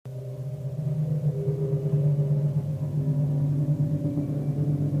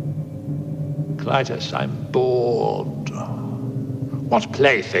Clytus, I'm bored. What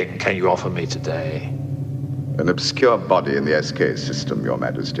plaything can you offer me today? An obscure body in the SK system, Your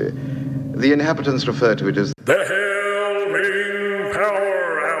Majesty. The inhabitants refer to it as the Hellming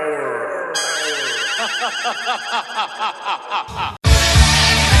Power Hour.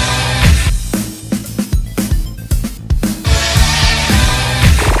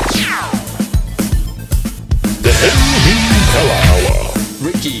 The Hellming Power Hour.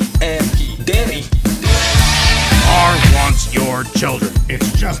 Ricky and Danny. R wants your children.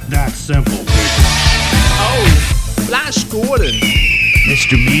 It's just that simple, people. Oh, Flash Gordon.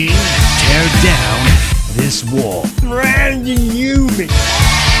 Mr. Mean, tear down this wall. Brandon Newman.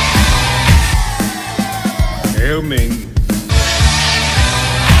 Hellming.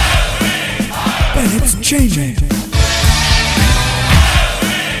 But it's changing.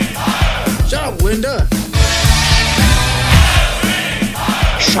 Shut up, Linda.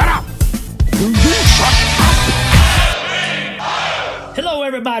 Shut up. Will you shut up? Hello,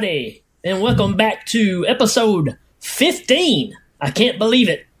 everybody, and welcome back to episode 15. I can't believe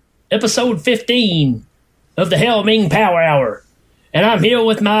it. Episode 15 of the Hellming Power Hour. And I'm here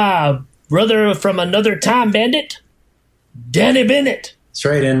with my brother from another time bandit, Danny Bennett. That's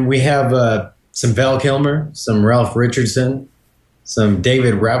right, and we have some Val Kilmer, some Ralph Richardson, some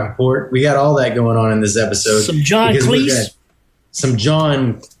David Rappaport. We got all that going on in this episode. Some John Cleese. Some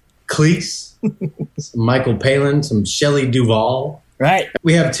John Cleese, some Michael Palin, some Shelley Duvall. Right.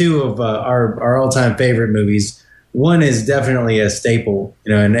 We have two of our all-time favorite movies. One is definitely a staple,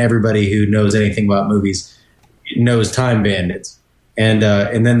 and everybody who knows anything about movies knows Time Bandits. And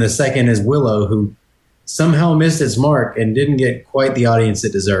then the second is Willow, who somehow missed its mark and didn't get quite the audience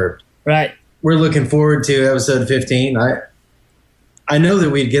it deserved. Right. We're looking forward to episode 15. I know that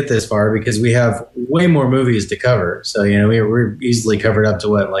we'd get this far because we have way more movies to cover. So, we're easily covered up to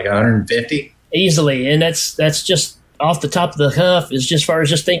what, like 150? Easily. And that's just off the top of the cuff, as far as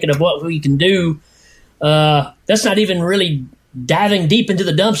just thinking of what we can do. That's not even really diving deep into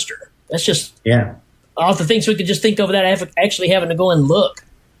the dumpster. That's just all the things we could just think of without actually having to go and look.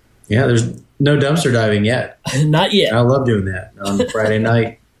 Yeah, there's no dumpster diving yet. Not yet. I love doing that on Friday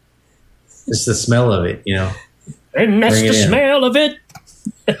night. It's the smell of it, And that's the smell of it.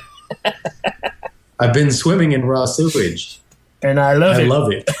 I've been swimming in raw sewage. And I love it. I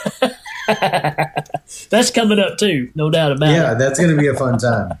love it. That's coming up too, no doubt about it. Yeah, that's going to be a fun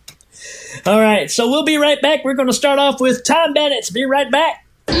time. All right, so we'll be right back. We're going to start off with Time Bandits. Be right back.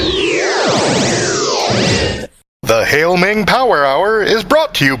 The Hellming Power Hour is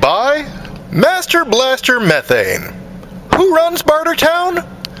brought to you by Master Blaster Methane. Who runs Bartertown?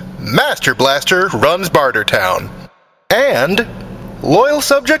 Master Blaster runs Bartertown. And loyal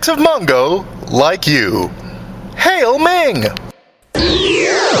subjects of Mongo like you. Hail Ming!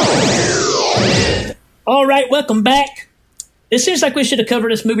 All right, welcome back. It seems like we should have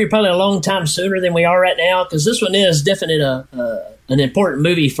covered this movie probably a long time sooner than we are right now, because this one is definitely an important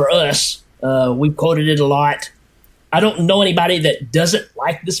movie for us. We've quoted it a lot. I don't know anybody that doesn't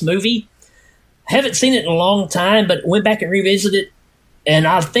like this movie. I haven't seen it in a long time, but went back and revisited it, and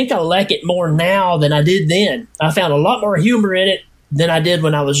I think I like it more now than I did then. I found a lot more humor in it than I did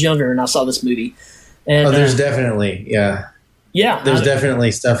when I was younger and I saw this movie. And, there's definitely, there's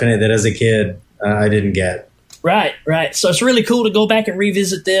definitely stuff in it that as a kid I didn't get. Right. So it's really cool to go back and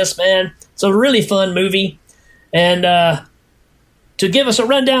revisit this, man. It's a really fun movie. And to give us a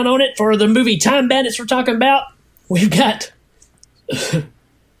rundown on it for the movie Time Bandits we're talking about, we've got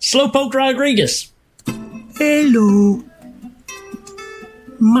Slowpoke Rodriguez. Hello.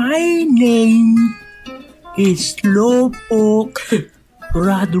 My name is Slowpoke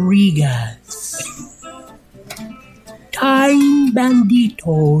Rodriguez. Time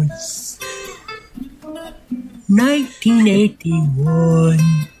Banditos. 1981.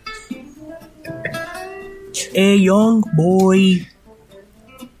 A young boy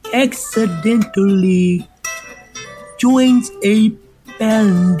accidentally joins a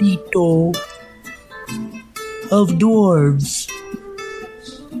bandito of dwarves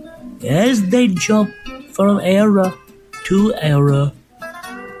as they jump from era to era,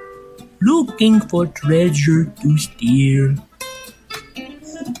 looking for treasure to steal.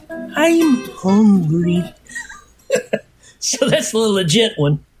 I'm hungry. So that's the legit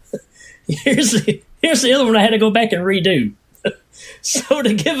one. Here's the other one I had to go back and redo. So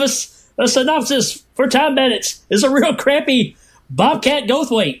to give us a synopsis for Time Bandits is a real crappy Bobcat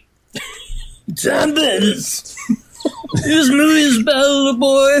Goldthwait. Time Bandits. This movie is about a little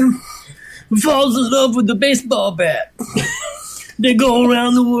boy who falls in love with the baseball bat. They go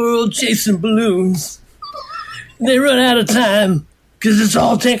around the world chasing balloons. They run out of time because it's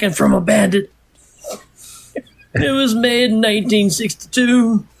all taken from a bandit It was made in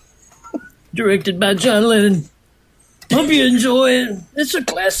 1962, directed by John Lennon. Hope you enjoy it. It's a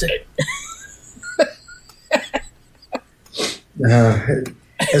classic.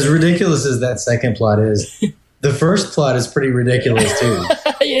 As ridiculous as that second plot is, the first plot is pretty ridiculous too.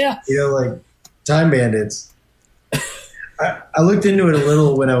 Yeah. You know, like Time Bandits. I looked into it a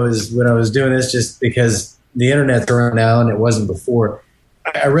little when I was doing this, just because the internet's around now and it wasn't before.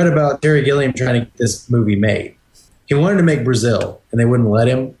 I read about Terry Gilliam trying to get this movie made. He wanted to make Brazil, and they wouldn't let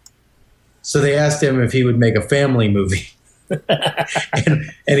him. So they asked him if he would make a family movie.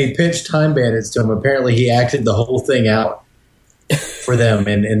 and he pitched Time Bandits to him. Apparently, he acted the whole thing out for them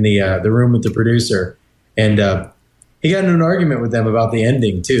in the room with the producer. And he got into an argument with them about the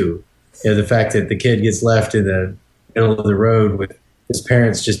ending, too. You know, the fact that the kid gets left in the middle of the road with his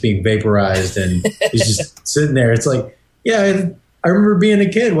parents just being vaporized, and he's just sitting there. It's like, yeah, I remember being a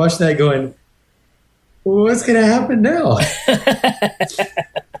kid watching that going, well, what's going to happen now?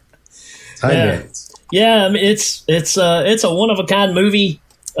 Time Bandits. Yeah, I mean, it's a one of a kind movie.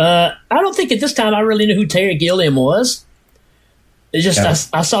 I don't think at this time I really knew who Terry Gilliam was. It's just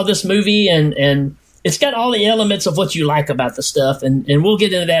I saw this movie and it's got all the elements of what you like about the stuff, and we'll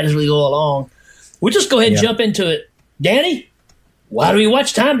get into that as we go along. We'll just go ahead and jump into it. Danny, why do we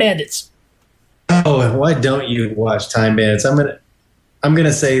watch Time Bandits? Oh, and why don't you watch Time Bandits? I'm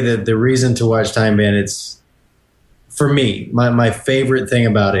gonna say that the reason to watch Time Bandits, for me, my favorite thing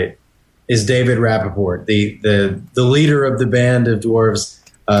about it is David Rappaport, the leader of the band of dwarves,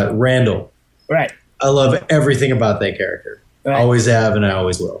 Randall. Right. I love everything about that character. Right. Always have, and I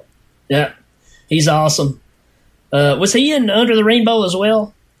always will. Yeah, he's awesome. Was he in Under the Rainbow as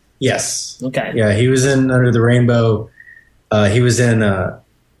well? Yes. Okay. Yeah, he was in Under the Rainbow. He was in The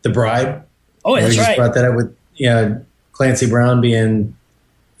Bride. Oh, that's we just right. brought that up with Clancy Brown being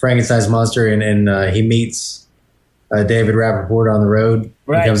Frankenstein's monster, and he meets David Rappaport on the road.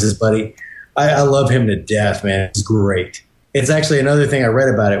 Right. Becomes his buddy. I love him to death, man. It's great. It's actually another thing I read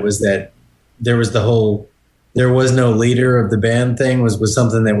about it was that there was no leader of the band thing was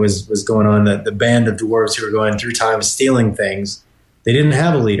something that was going on. The band of dwarves who were going through time stealing things, they didn't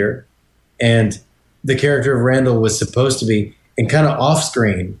have a leader, and the character of Randall was supposed to be, and kind of off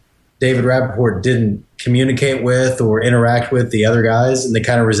screen, David Rappaport didn't communicate with or interact with the other guys, and they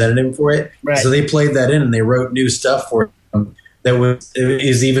kind of resented him for it. Right. So they played that in, and they wrote new stuff for him that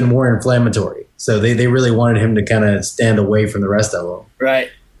is even more inflammatory. So they really wanted him to kind of stand away from the rest of them. Right.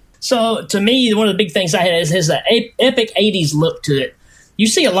 So to me, one of the big things I had is his epic 80s look to it. You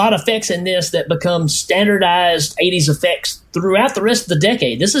see a lot of effects in this that become standardized 80s effects throughout the rest of the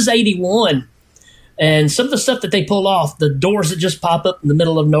decade. This is 81. And some of the stuff that they pull off, the doors that just pop up in the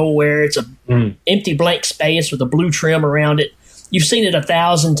middle of nowhere, it's a empty blank space with a blue trim around it. You've seen it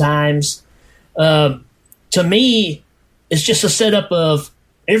 1,000 times. To me, it's just a setup of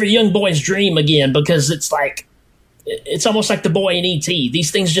every young boy's dream again, because it's almost like The Boy in E.T.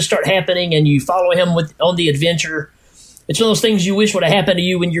 These things just start happening, and you follow him on the adventure. It's one of those things you wish would have happened to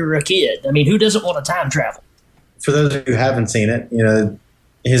you when you were a kid. I mean, who doesn't want to time travel? For those who haven't seen it,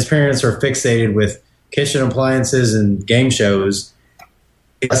 his parents are fixated with kitchen appliances and game shows.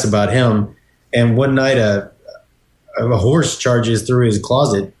 That's about him. And one night, a horse charges through his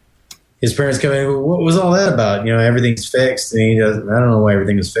closet. His parents come in. What was all that about? Everything's fixed. And he goes, I don't know why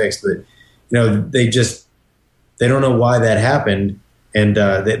everything is fixed, but they don't know why that happened, and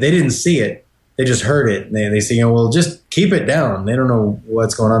they didn't see it. They just heard it. And they say, well, just keep it down. They don't know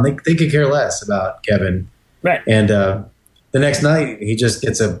what's going on. They could care less about Kevin. Right. And the next night, he just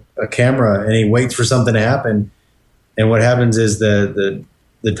gets a camera, and he waits for something to happen. And what happens is the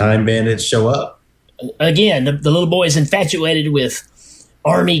Time Bandits show up. Again, the little boy is infatuated with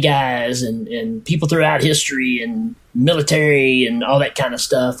army guys and people throughout history and military and all that kind of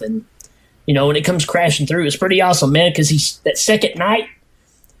stuff. And when it comes crashing through, it's pretty awesome, man, because that second night,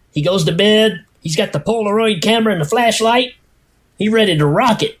 he goes to bed, he's got the Polaroid camera and the flashlight, he's ready to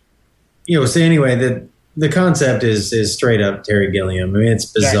rock it. So anyway, the concept is straight up Terry Gilliam. I mean, it's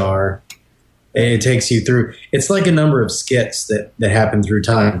bizarre. Right. It takes you through. It's like a number of skits that happen through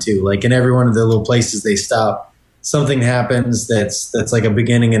time, too. Like in every one of the little places they stop, something happens that's like a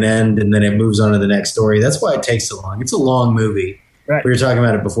beginning and end, and then it moves on to the next story. That's why it takes so long. It's a long movie. Right. We were talking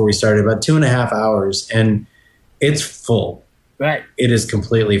about it before we started, about 2.5 hours, and it's full. Right. It is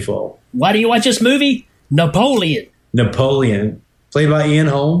completely full. Why do you watch this movie? Napoleon, played by Ian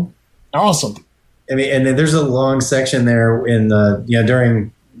Holm. Awesome. I mean, and then there's a long section there in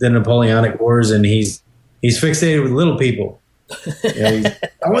during the Napoleonic Wars, and he's fixated with little people. I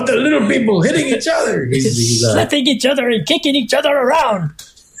want the little people hitting each other. He's slapping each other and kicking each other around.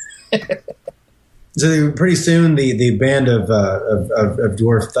 So pretty soon, the band of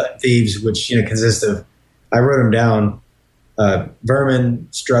dwarf thieves, which consists of, I wrote them down: Vermin,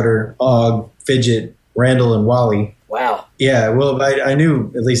 Strutter, Og, Fidget, Randall, and Wally. Wow. Yeah, well, I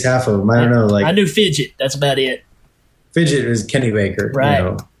knew at least half of them. I don't know, I knew Fidget. That's about it. Fidget is Kenny Baker,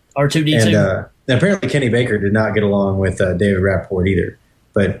 right? R2D2. And apparently Kenny Baker did not get along with David Rappaport either.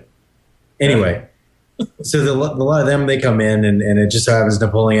 But anyway, so a lot of them, they come in, and it just so happens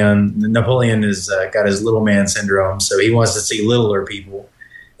Napoleon is got his little man syndrome, so he wants to see littler people,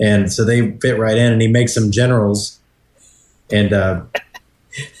 and so they fit right in, and he makes them generals, and and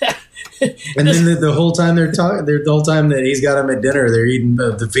then the whole time they're talking, the whole time that he's got them at dinner, they're eating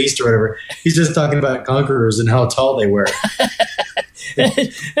the feast or whatever, he's just talking about conquerors and how tall they were.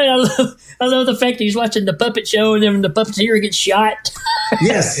 And I love the fact that he's watching the puppet show, and then the puppeteer gets shot.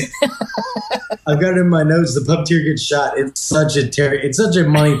 Yes, I've got it in my notes. The puppeteer gets shot. It's such a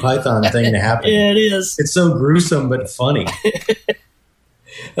Monty Python thing to happen. Yeah, it is. It's so gruesome but funny.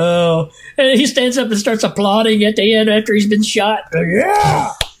 Oh, and he stands up and starts applauding at the end after he's been shot.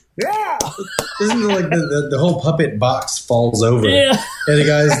 Yeah. Yeah. Isn't it like the whole puppet box falls over? Yeah. And the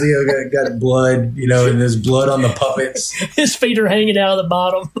guy's got blood, and there's blood on the puppets. His feet are hanging out of the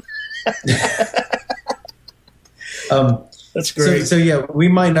bottom. That's great. So yeah, we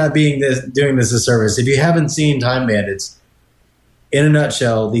might not be doing this a service. If you haven't seen Time Bandits, in a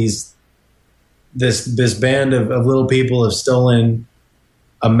nutshell, this band of little people have stolen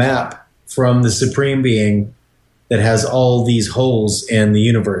a map from the Supreme Being that has all these holes in the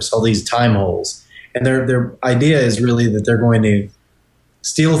universe, all these time holes. And their idea is really that they're going to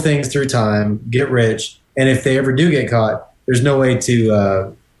steal things through time, get rich, and if they ever do get caught, there's no way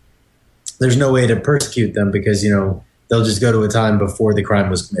to persecute them because they'll just go to a time before the crime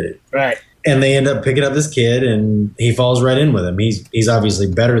was committed. Right. And they end up picking up this kid, and he falls right in with them. He's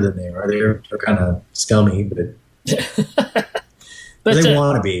obviously better than they are. They're kind of scummy, but they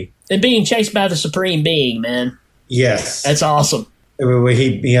want to be. And being chased by the Supreme Being, man. Yes, that's awesome.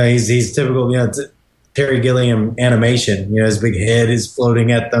 He's typical, Terry Gilliam animation. His big head is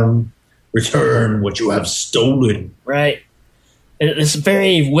floating at them. Return what you have stolen. Right. It's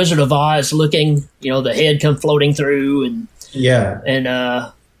very Wizard of Oz looking. The head come floating through, and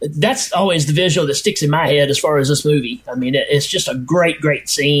that's always the visual that sticks in my head as far as this movie. I mean, it's just a great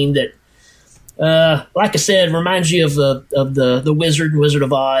scene that, like I said, reminds you of the Wizard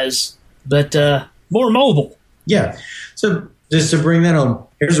of Oz, but more mobile. Yeah. So just to bring that home,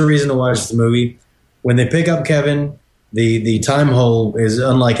 here's a reason to watch the movie. When they pick up Kevin, the time hole is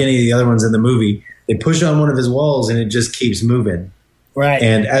unlike any of the other ones in the movie. They push on one of his walls and it just keeps moving. Right.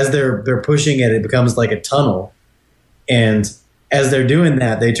 And as they're pushing it, it becomes like a tunnel. And as they're doing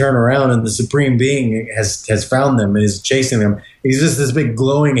that, they turn around and the Supreme Being has found them and is chasing them. He's just this big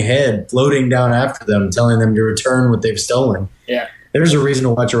glowing head floating down after them, telling them to return what they've stolen. Yeah. There's a reason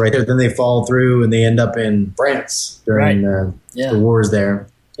to watch it right there. Then they fall through and they end up in France during the wars there.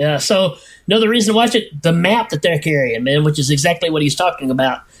 Yeah, so another reason to watch it, the map that they're carrying, man, which is exactly what he's talking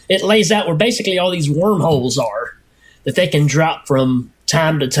about. It lays out where basically all these wormholes are that they can drop from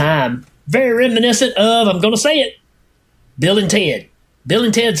time to time. Very reminiscent of, I'm going to say it, Bill and Ted. Bill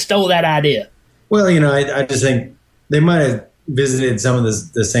and Ted stole that idea. Well, I just think they might have visited some of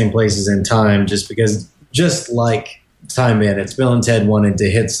the same places in time just like Time Bandits, Bill and Ted wanted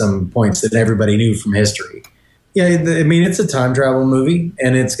to hit some points that everybody knew from history. Yeah, I mean, it's a time travel movie,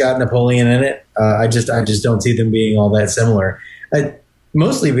 and it's got Napoleon in it. I just don't see them being all that similar.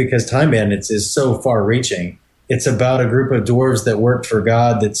 Mostly because Time Bandits is so far-reaching. It's about a group of dwarves that worked for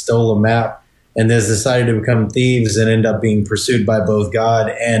God that stole a map, and they decided to become thieves and end up being pursued by both God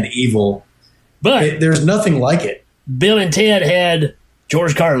and evil. But there's nothing like it. Bill and Ted had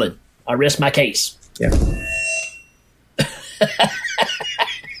George Carlin. I rest my case. Yeah.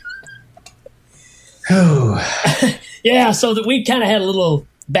 Yeah, so that we kind of had a little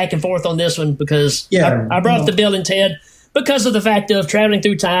back and forth on this one because I brought up the Bill and Ted because of the fact of traveling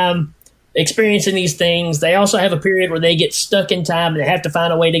through time, experiencing these things. They also have a period where they get stuck in time and they have to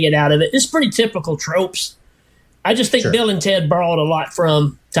find a way to get out of it. It's pretty typical tropes. I just think Bill and Ted borrowed a lot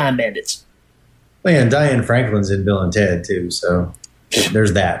from Time Bandits. Well, yeah, and Diane Franklin's in Bill and Ted too, so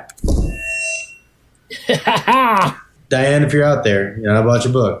there's that. Diane, if you're out there, I bought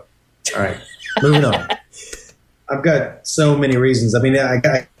your book. All right, moving on. I've got so many reasons. I mean,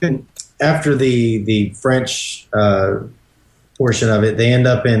 I couldn't. After the French portion of it, they end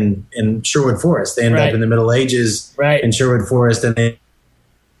up in Sherwood Forest. They end up in the Middle Ages in Sherwood Forest, and they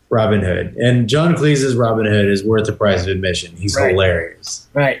Robin Hood. And John Cleese's Robin Hood is worth the price of admission. He's hilarious.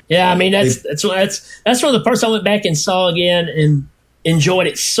 Right. Yeah, I mean, that's one of the parts I went back and saw again, and enjoyed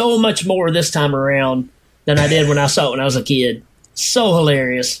it so much more this time around than I did when I saw it when I was a kid. So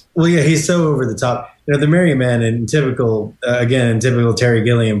hilarious. Well, yeah, he's so over the top. You know, the Merry Men in typical Terry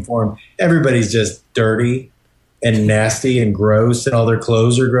Gilliam form, everybody's just dirty and nasty and gross, and all their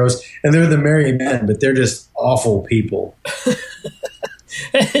clothes are gross. And they're the Merry Men, but they're just awful people.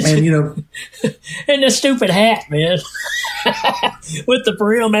 And, you know, and the stupid hat, man, with the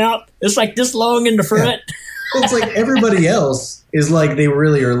brim out. It's like this long in the front. Well, it's like everybody else is like they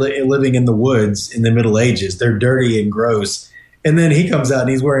really are living in the woods in the Middle Ages. They're dirty and gross. And then he comes out and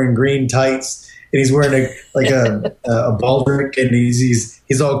he's wearing green tights and he's wearing a baldric and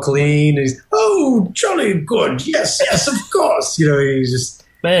he's all clean. And he's, oh, jolly good. Yes, of course. You know, he's just,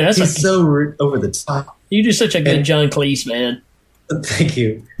 man, he's so over the top. You do such a good John Cleese, man. Thank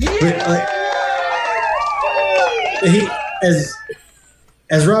you. But,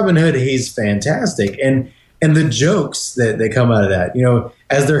 as Robin Hood, he's fantastic. And the jokes that come out of that, you know,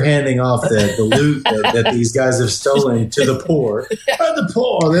 as they're handing off the loot that these guys have stolen to the poor. The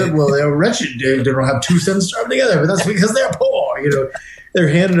poor, they're wretched. They don't have 2 cents to rub together, but that's because they're poor. You know, they're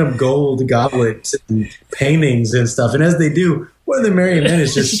handing them gold goblets and paintings and stuff. And as they do, one of the Merry Men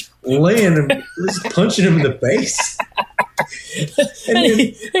is just laying him, just punching him in the face. And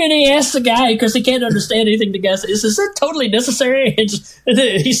he asks the guy, because he can't understand anything, the guy says, is that totally necessary? And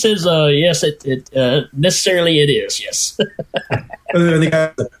he says, yes, it necessarily it is, yes. And then the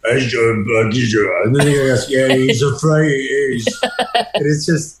guy goes, yeah, he's afraid he is. And it's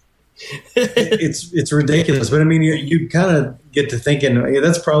just, it's ridiculous. But I mean, you kind of get to thinking, hey,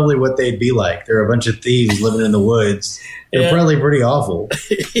 that's probably what they'd be like. They're a bunch of thieves living in the woods. They're probably pretty awful.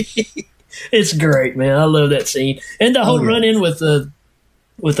 It's great, man. I love that scene. And the whole run-in with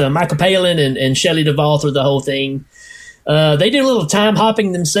Michael Palin and Shelley Duvall through the whole thing. They did a little time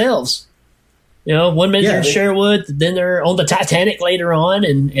hopping themselves. You know, 1 minute they're in Sherwood, then they're on the Titanic later on,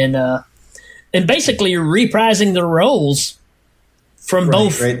 and basically reprising the roles from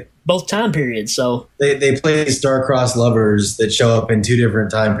both time periods. So they play these star-crossed lovers that show up in 2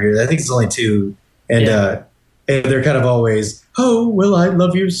 different time periods. I think it's only 2, and they're kind of always, oh, well, I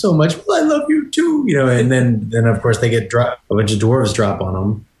love you so much. Well, I love you too. You know, and then of course they get a bunch of dwarves drop on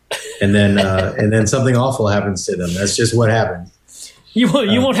them, and then something awful happens to them. That's just what happens. You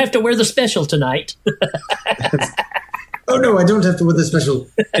won't have to wear the special tonight. Oh no, I don't have to wear the special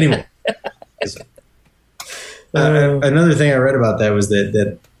anyway. Another thing I read about that was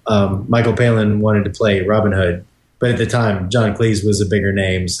that Michael Palin wanted to play Robin Hood, but at the time John Cleese was a bigger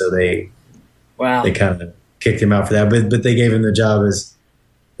name, so they kind of kicked him out for that. But they gave him the job as,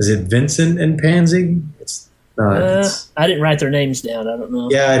 is it Vincent and Pansy? It's not. I didn't write their names down. I don't know.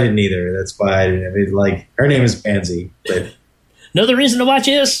 Yeah, I didn't either. That's why I didn't. I mean, like, her name is Pansy. But another reason to watch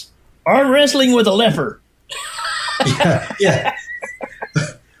this: arm wrestling with a leper. Yeah.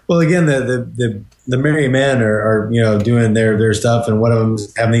 Well, again, the Merry Men are you know, doing their stuff, and one of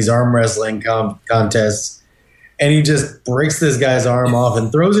them's having these arm wrestling contests. And he just breaks this guy's arm off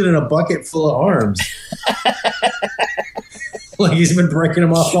and throws it in a bucket full of arms. Like he's been breaking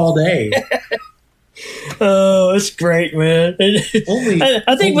them off all day. Oh, it's great, man.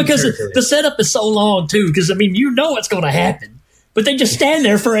 I think because the setup is so long, too, because, I mean, you know what's going to happen. But they just stand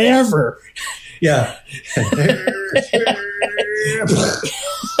there forever. Yeah.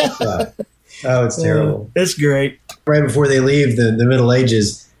 Oh, it's terrible. It's great. Right before they leave the Middle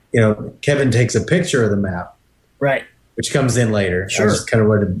Ages, you know, Kevin takes a picture of the map. Right. Which comes in later. Sure. I just kind of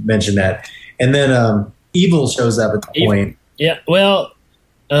wanted to mention that. And then Evil shows up at the point. Yeah, well,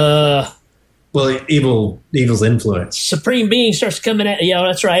 Evil's influence. Supreme Being starts coming at, yeah,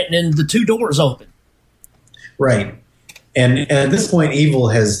 that's right. And then the 2 doors open. Right. And at this point, Evil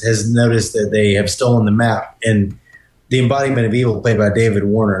has noticed that they have stolen the map. And the embodiment of Evil, played by David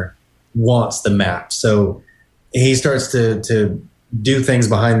Warner, wants the map. So he starts to do things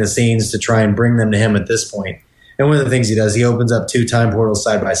behind the scenes to try and bring them to him at this point. And one of the things he does, he opens up 2 time portals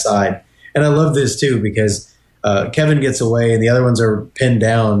side by side. And I love this too, because Kevin gets away and the other ones are pinned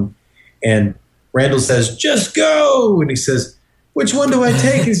down. And Randall says, just go. And he says, which one do I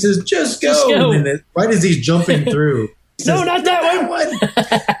take? And he says, just go. Just go. And then, right as he's jumping through, he says, no, not that one.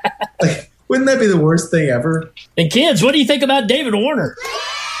 Like, wouldn't that be the worst thing ever? And kids, what do you think about David Warner?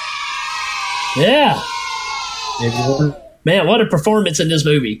 Yeah. David Warner. Man, what a performance in this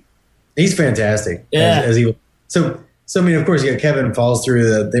movie. He's fantastic. Yeah. As Evil. So I mean, of course, Kevin falls through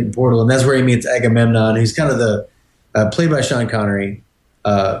the portal, and that's where he meets Agamemnon, who's kind of the played by Sean Connery.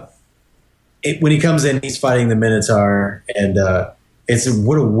 When he comes in, he's fighting the Minotaur, and it's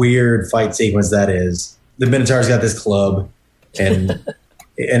what a weird fight sequence that is. The Minotaur's got this club, and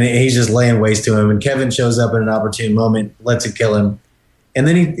he's just laying waste to him. And Kevin shows up in an opportune moment, lets it kill him, And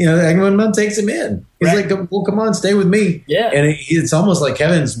then Agamemnon takes him in. He's Right. like, well, come on, stay with me. Yeah. And it's almost like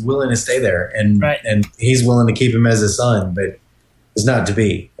Kevin's willing to stay there, and he's willing to keep him as a son, but it's not to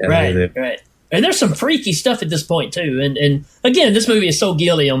be. Right. And there's some freaky stuff at this point too. And again, this movie is so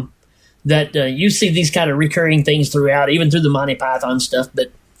Gilliam that you see these kind of recurring things throughout, even through the Monty Python stuff.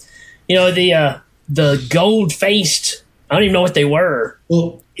 But the gold faced, I don't even know what they were.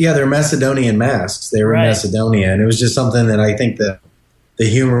 Well, yeah, they're Macedonian masks. They were in Macedonia, and it was just something that I think the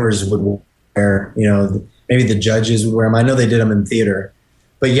humorers would wear. Maybe the judges would wear them. I know they did them in theater,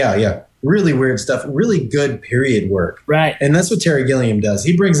 but yeah, really weird stuff. Really good period work, right? And that's what Terry Gilliam does.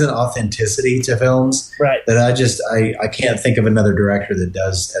 He brings an authenticity to films, right? That I can't think of another director that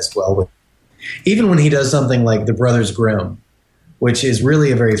does as well with. Even when he does something like The Brothers Grimm, which is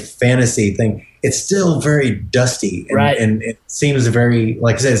really a very fantasy thing, it's still very dusty, and it seems very,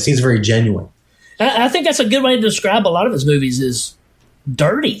 like I said, it seems very genuine. I think that's a good way to describe a lot of his movies is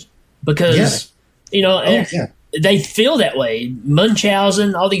dirty, because they feel that way.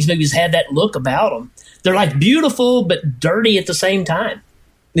 Munchausen, all these movies had that look about them. They're like beautiful but dirty at the same time.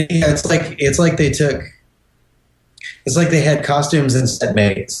 Yeah, it's like they had costumes and set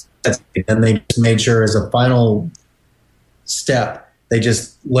maids, and they just made sure as a final step they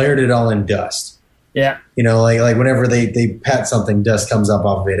just layered it all in dust. Yeah, like whenever they pat something, dust comes up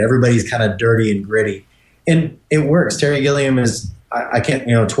off of it. Everybody's kind of dirty and gritty, and it works. Terry Gilliam is I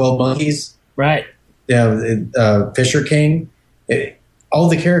can't 12 Monkeys, right? Fisher King. All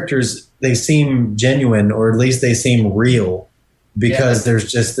the characters, they seem genuine, or at least they seem real, because there's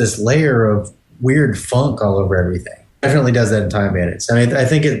just this layer of weird funk all over everything. Definitely does that in Time Bandits. I mean, I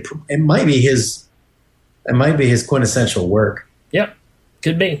think it might be his quintessential work. Yep,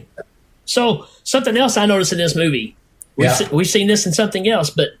 could be. So something else I noticed in this movie, we've seen this in something else,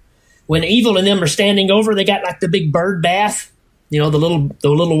 but when Evil and them are standing over, they got like the big bird bath, the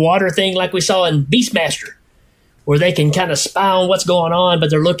little water thing like we saw in Beastmaster, where they can kind of spy on what's going on, but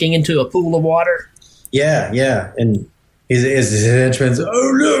they're looking into a pool of water. Yeah, and his henchman's,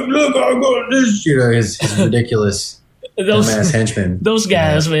 oh look, I got this, his ridiculous dumbass henchmen. Those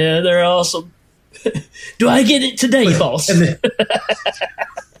guys, man, they're awesome. Do I get it today, boss?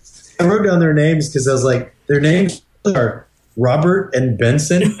 I wrote down their names because I was like, their names are Robert and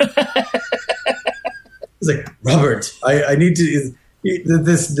Benson. I was like, Robert, I need to.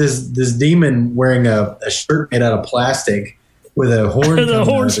 This demon wearing a shirt made out of plastic with a horn, the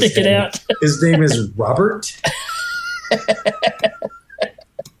horn sticking out. His name is Robert.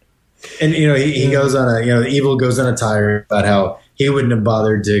 And he goes on Evil goes on a tire about how he wouldn't have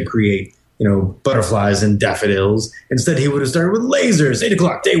bothered to create butterflies and daffodils. Instead, he would have started with lasers. 8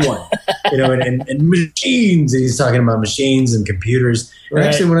 o'clock, day one. And machines. And he's talking about machines and computers. And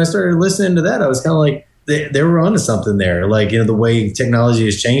actually, when I started listening to that, I was kind of like, they were onto something there. Like the way technology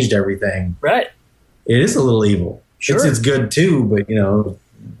has changed everything. Right. It is a little evil. Sure. It's good too, but I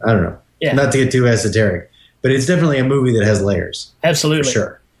don't know. Yeah. Not to get too esoteric, but it's definitely a movie that has layers. Absolutely. For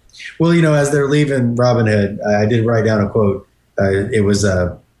sure. Well, as they're leaving Robin Hood, I did write down a quote. It was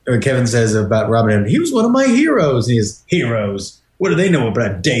Kevin says about Robin Hood, he was one of my heroes. And he is, heroes? What do they know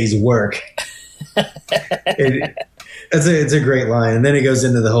about a day's work? It's a great line. And then he goes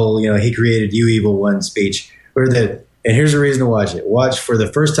into the whole, he created You Evil One speech. And here's a reason to watch it. Watch for the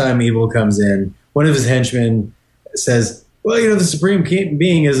first time Evil comes in. One of his henchmen says, well, the Supreme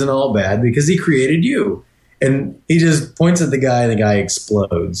Being isn't all bad because he created you. And he just points at the guy and the guy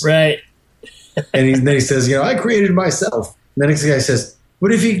explodes. Right. And then he says, I created myself. And the next guy says,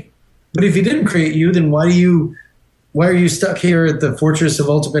 But if he didn't create you, then why are you stuck here at the Fortress of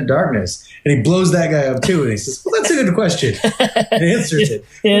Ultimate Darkness? And he blows that guy up too. And he says, well, that's a good question. And answers it.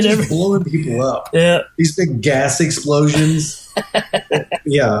 Just blowing people up. Yeah. These big gas explosions.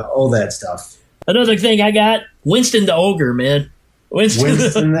 Yeah, all that stuff. Another thing I got, Winston the Ogre, man. Winston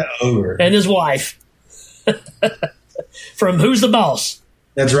the Ogre. And his wife. From Who's the Boss?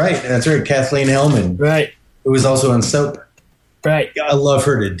 That's right. Kathleen Hellman. Right. Who was also on Soap. Right. I love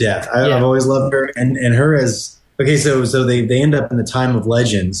her to death. I've always loved her. And her as... Okay, so they end up in the time of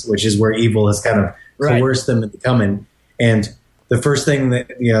legends, which is where Evil has kind of coerced them into coming. And the first thing that,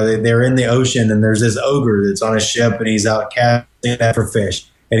 they're in the ocean and there's this ogre that's on a ship and he's out casting for fish.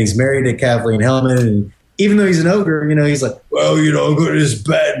 And he's married to Kathleen Hellman. And even though he's an ogre, he's like, well, I've got this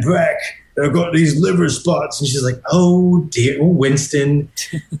bad back. I've got these liver spots. And she's like, oh, dear, Winston,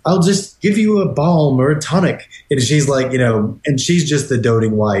 I'll just give you a balm or a tonic. And she's like, and she's just the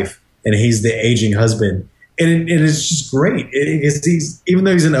doting wife and he's the aging husband. And it's just great. Even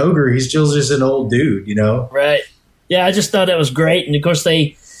though he's an ogre, he's still just an old dude, Right. Yeah, I just thought that was great. And, of course,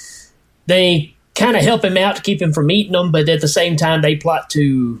 they kind of help him out to keep him from eating them, but at the same time, they plot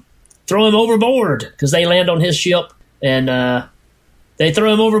to throw him overboard because they land on his ship, and they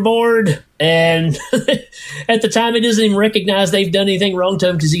throw him overboard, and at the time, he doesn't even recognize they've done anything wrong to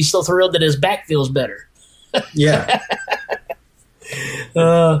him because he's so thrilled that his back feels better. Yeah.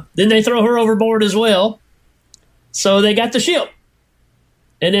 Then they throw her overboard as well. So they got the ship.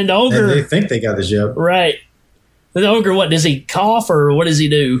 And then the ogre... They think they got the ship. Right. The ogre, what, does he cough or what does he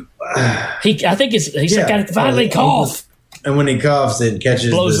do? I think he's got to finally cough. And when he coughs, it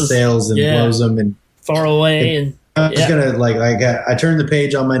catches the sails and blows them. And far away. And I'm just going to, I turned the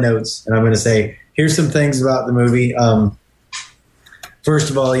page on my notes, and I'm going to say, here's some things about the movie. First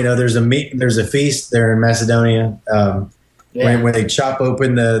of all, there's a feast there in Macedonia where they chop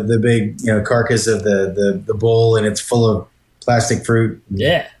open the big carcass of the bull, and it's full of plastic fruit.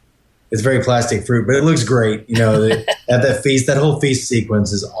 Yeah, it's very plastic fruit, but it looks great. At that feast, that whole feast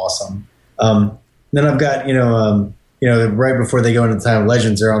sequence is awesome. Then I've got right before they go into the Time of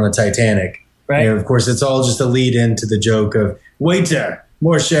Legends, they're on the Titanic. Right. Of course, it's all just a lead into the joke of waiter,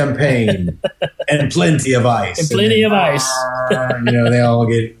 more champagne, and plenty of ice. And plenty of ice. They all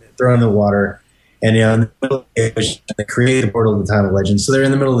get thrown in the water. And, in the middle of the ocean, they create the portal of the Time of Legends. So they're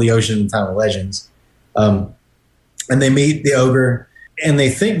in the middle of the ocean in the Time of Legends. And they meet the ogre, and they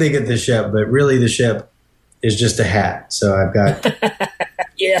think they get the ship, but really the ship is just a hat. So I've got...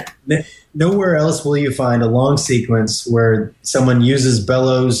 Yeah. Nowhere else will you find a long sequence where someone uses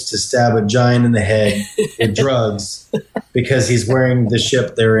bellows to stab a giant in the head with drugs because he's wearing the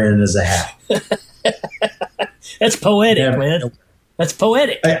ship they're in as a hat. That's poetic, man. That's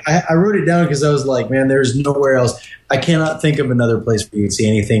poetic. I wrote it down because I was like, man, there's nowhere else. I cannot think of another place where you'd see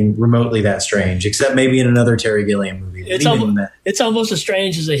anything remotely that strange, except maybe in another Terry Gilliam movie. It's almost as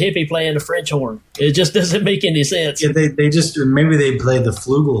strange as a hippie playing a French horn. It just doesn't make any sense. Yeah, they just maybe they play the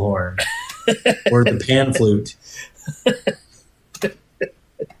flugelhorn or the pan flute.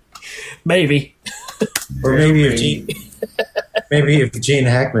 Maybe. Or maybe if Gene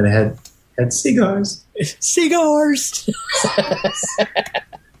Hackman had cigars. Cigars.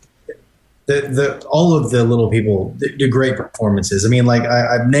 All of the little people do great performances. I mean, like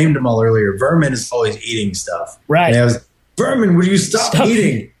I've named them all earlier. Vermin is always eating stuff. Right. And I was, Vermin, would you stop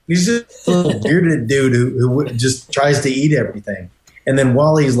eating? He's just a little bearded dude who just tries to eat everything. And then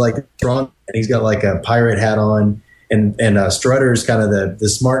Wally's like drunk, and he's got like a pirate hat on. And Strutter's kind of the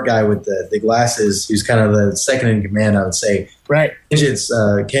smart guy with the glasses, who's kind of the second in command, I would say. Right. It's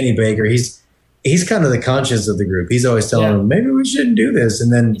Kenny Baker. He's kind of the conscience of the group. He's always telling them, maybe we shouldn't do this.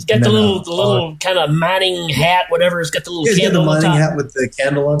 And then he's got the little kind of mining hat, whatever. It's got the little candle on top. He's got the mining hat with the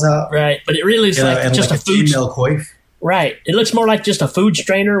candle on top. Right. But it really is like just a food coif. Right. It looks more like just a food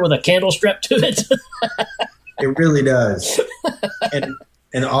strainer with a candle strapped to it. It really does.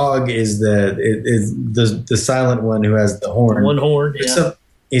 And Og is the silent one who has the horn. One horn. Yeah. Except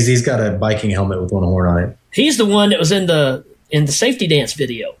he's got a biking helmet with one horn on it. He's the one that was in the safety dance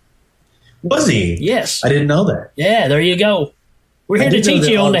video. Was he? Yes. I didn't know that. Yeah, there you go. We're here to teach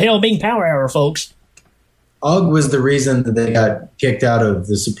you on the Hellbing Power Hour, folks. Og was the reason that they got kicked out of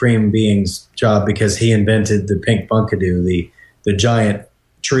the Supreme Being's job because he invented the pink bunkadoo, the giant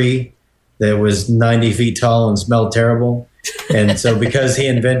tree that was 90 feet tall and smelled terrible. And so because he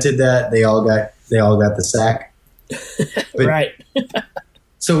invented that, they all got the sack. But, right.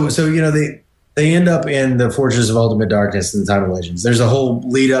 So they end up in the Fortress of Ultimate Darkness in the Time of Legends. There's a whole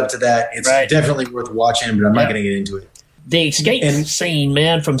lead up to that. It's definitely worth watching, but I'm not going to get into it. The escape scene,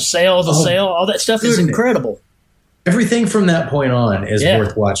 man, from cell to cell, all that stuff is incredible. Everything from that point on is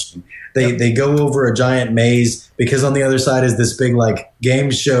worth watching. They go over a giant maze because on the other side is this big like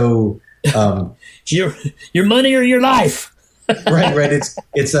game show. Your money or your life. right.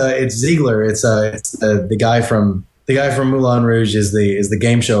 It's Ziegler. It's the guy from Moulin Rouge is the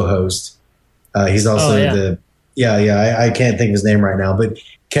game show host. He's also I can't think of his name right now, but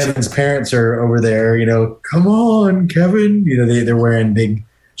Kevin's parents are over there, come on, Kevin. They're wearing big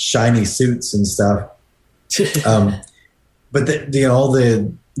shiny suits and stuff. But they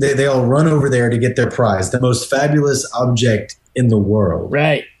all run over there to get their prize, the most fabulous object in the world.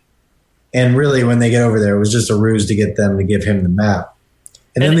 Right. And really, when they get over there, it was just a ruse to get them to give him the map.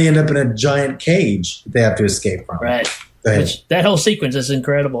 And then they end up in a giant cage that they have to escape from. Right. That whole sequence is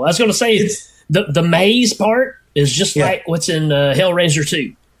incredible. I was going to say the maze part is just like what's in Hellraiser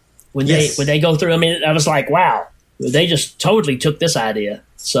 2. When they go through, I mean, I was like, wow, they just totally took this idea.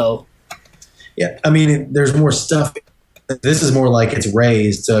 So, yeah, I mean, there's more stuff. This is more like it's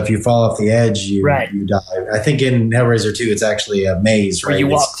raised, so if you fall off the edge, you die. I think in Hellraiser 2, it's actually a maze, right? Where you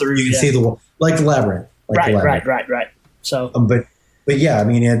walk through. You can see the labyrinth. Right. So, But yeah, I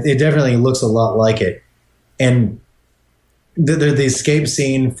mean, it definitely looks a lot like it. And the escape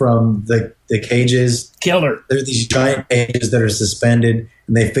scene from the cages, killer. There are these giant cages that are suspended,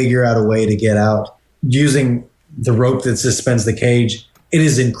 and they figure out a way to get out using the rope that suspends the cage. It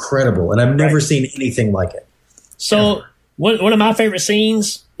is incredible, and I've never seen anything like it. So one of my favorite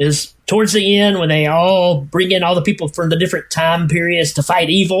scenes is towards the end when they all bring in all the people from the different time periods to fight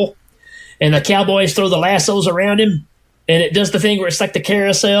evil, and the cowboys throw the lassos around him, and it does the thing where it's like the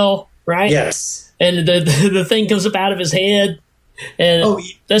carousel, right? Yes. And the thing comes up out of his head, and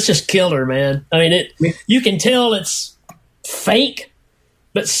that's just killer, man. I mean, you can tell it's fake,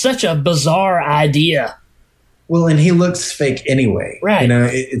 but such a bizarre idea. Well, and he looks fake anyway. Right. You know,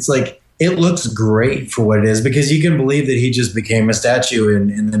 it's like, it looks great for what it is, because you can believe that he just became a statue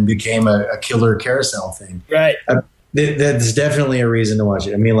and then became a killer carousel thing. Right. That's definitely a reason to watch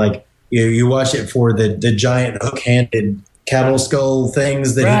it. I mean, like, you watch it for the giant hook-handed cattle skull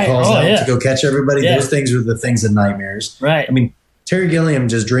things that he calls out to go catch everybody. Yeah. Those things are the things of nightmares. Right. I mean, Terry Gilliam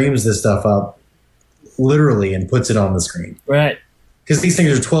just dreams this stuff up literally and puts it on the screen. Right. Because these things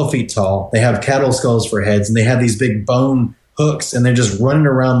are 12 feet tall. They have cattle skulls for heads, and they have these big bone hooks, and they're just running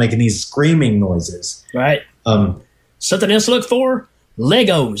around making these screaming noises. Right. Something else to look for?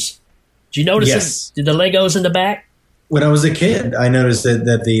 Legos. Did you notice Yes. the Legos in the back? When I was a kid, I noticed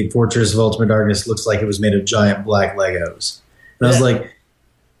that the Fortress of Ultimate Darkness looks like it was made of giant black Legos. And I was like,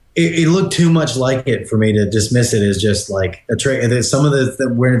 it looked too much like it for me to dismiss it as just like a trick. Some of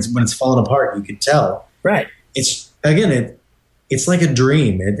when it's falling apart, you could tell. Right. It's like a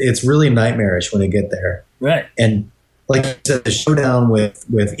dream. It's really nightmarish when they get there. Right. And like you said, the showdown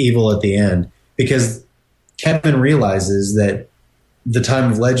with evil at the end, because Kevin realizes that the Time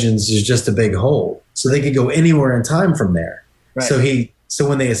of Legends is just a big hole. So they could go anywhere in time from there. Right. So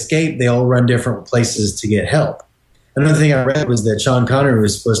when they escape, they all run different places to get help. Another thing I read was that Sean Connery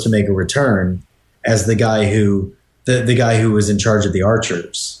was supposed to make a return as the guy who was in charge of the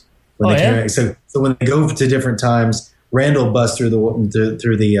archers. So when they go to different times, Randall busts through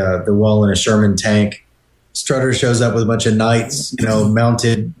the wall in a Sherman tank. Strutter shows up with a bunch of knights,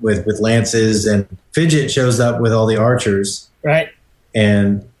 mounted with lances, and Fidget shows up with all the archers. Right.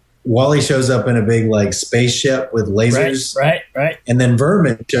 And Wally shows up in a big spaceship with lasers. Right. And then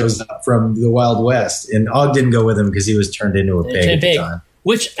Vermin shows up from the Wild West. And Og didn't go with him because he was turned into a pig at the time.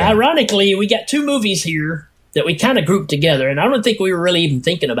 Which, ironically, we got two movies here that we kind of grouped together. And I don't think we were really even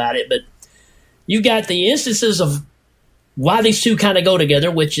thinking about it. But you got the instances of why these two kind of go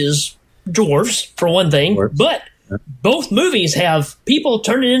together, which is dwarves, for one thing. Dwarves. But both movies have people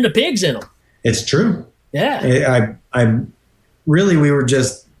turning into pigs in them. It's true. Yeah. We were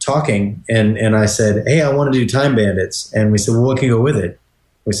just talking, and I said, hey, I want to do Time Bandits. And we said, well, what can go with it?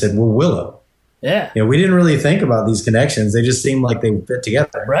 We said, well, Willow. Yeah. We didn't really think about these connections. They just seemed like they would fit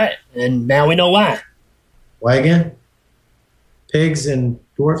together. Right. And now we know why. Why again? Pigs and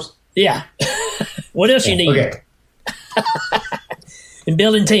dwarfs? Yeah. What else you need? Okay. And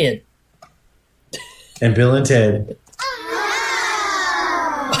Bill and Ted. And Bill and Ted.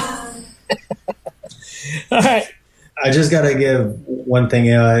 All right. I just got to give one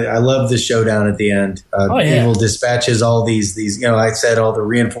thing. I love the showdown at the end. Evil dispatches all these. I said all the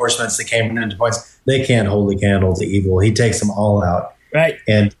reinforcements that came into points. They can't hold a candle to evil. He takes them all out. Right.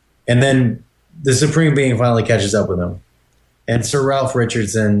 And then the Supreme Being finally catches up with him. And Sir Ralph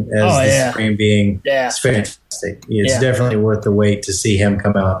Richardson as the Supreme Being is fantastic. It's definitely worth the wait to see him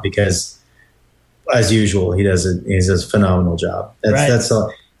come out, because, as usual, he does a phenomenal job. That's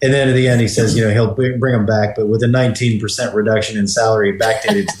all. And then at the end, he says, he'll bring them back, but with a 19% reduction in salary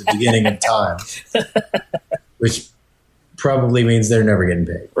backdated to the beginning of time, which probably means they're never getting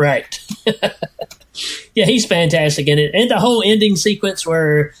paid. Right. Yeah, he's fantastic in it. And the whole ending sequence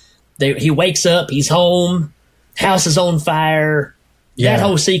where he wakes up, he's home, house is on fire, that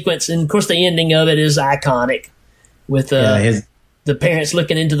whole sequence. And, of course, the ending of it is iconic with the parents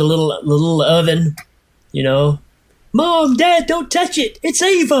looking into the little oven, Mom, Dad, don't touch it. It's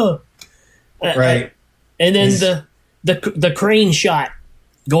evil. Right. And then the crane shot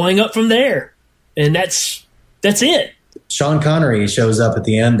going up from there. And that's it. Sean Connery shows up at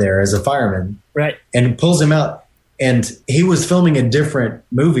the end there as a fireman. Right. And pulls him out. And he was filming a different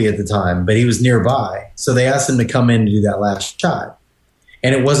movie at the time, but he was nearby. So they asked him to come in to do that last shot.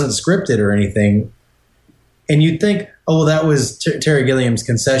 And it wasn't scripted or anything. And you'd think, oh, well, that was Terry Gilliam's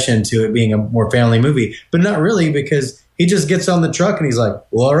concession to it being a more family movie. But not really, because he just gets on the truck and he's like,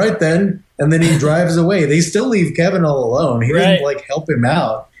 well, all right then. And then he drives away. They still leave Kevin all alone. He doesn't help him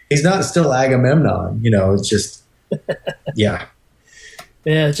out. He's not still Agamemnon. It's just, yeah.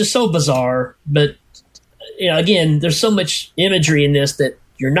 Yeah, it's just so bizarre. But again, there's so much imagery in this that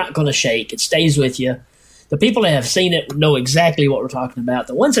you're not going to shake. It stays with you. The people that have seen it know exactly what we're talking about.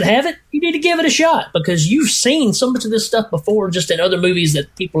 The ones that haven't, you need to give it a shot because you've seen so much of this stuff before just in other movies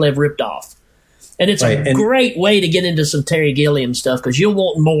that people have ripped off. And it's a great way to get into some Terry Gilliam stuff because you'll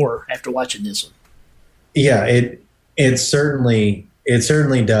want more after watching this one. Yeah, it certainly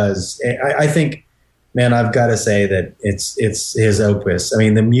does. I think, man, I've got to say that it's his opus. I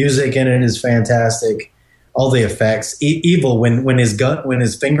mean, the music in it is fantastic. All the effects, evil when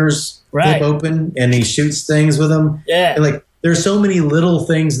his fingers flip open and he shoots things with them. Yeah, like there's so many little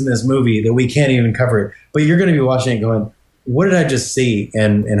things in this movie that we can't even cover it. But you're going to be watching it going, what did I just see?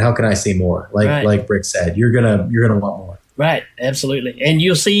 And how can I see more? Like Brick said, you're gonna want more. Right, absolutely. And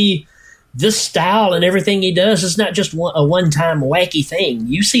you'll see this style and everything he does is not just a one-time wacky thing.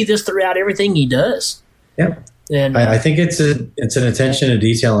 You see this throughout everything he does. Yeah, and I think it's an attention to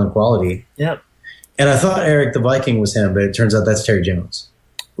detail and quality. Yep. And I thought Eric the Viking was him, but it turns out that's Terry Jones.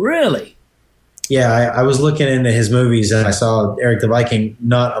 Really? Yeah, I was looking into his movies and I saw Eric the Viking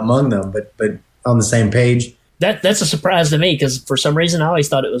not among them, but on the same page. That's a surprise to me because for some reason I always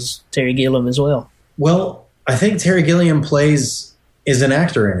thought it was Terry Gilliam as well. Well, I think Terry Gilliam is an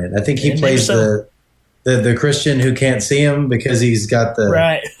actor in it. I think he plays the Christian who can't see him because he's got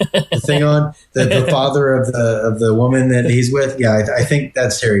the thing on. The father of the woman that he's with. Yeah, I think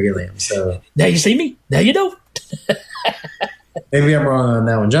that's Terry Gilliam. So now you see me. Now you don't. Maybe I'm wrong on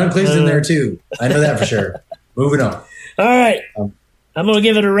that one. John Cleese's in there too. I know that for sure. Moving on. All right. I'm going to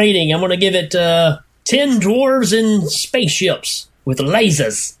give it a rating. I'm going to give it 10 dwarves in spaceships with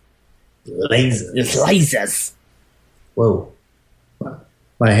lasers. Lasers. Whoa.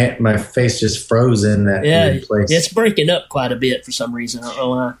 My face just froze in that weird place. It's breaking up quite a bit for some reason. I don't know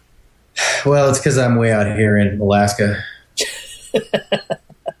why. Well, it's because I'm way out here in Alaska.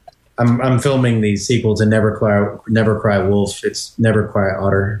 I'm filming the sequel to Never Cry Wolf. It's Never Cry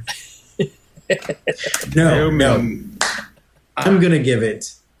Otter. No. I'm going to give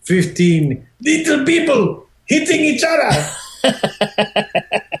it 15 little people hitting each other.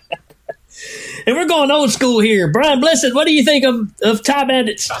 And we're going old school here. Brian Blessed, what do you think of Tie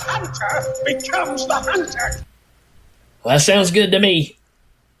Bandits? The hunter becomes the hunted. Well, that sounds good to me.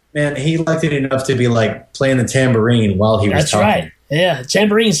 Man, he liked it enough to be like playing the tambourine while he was talking. That's right. Yeah,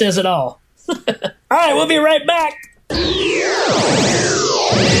 tambourine says it all. All right, we'll be right back.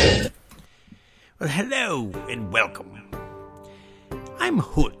 Well, hello and welcome. I'm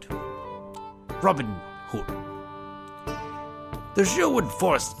Hood. Robin Hood. The Sherwood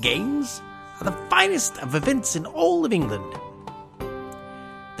Forest Games are the finest of events in all of England.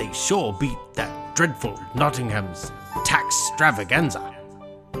 They sure beat that dreadful Nottingham's tax-stravaganza.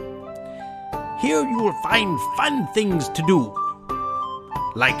 Here you will find fun things to do,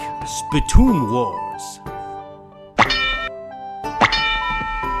 like spittoon wars.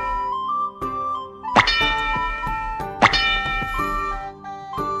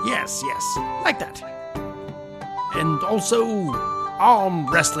 Yes, like that. And also arm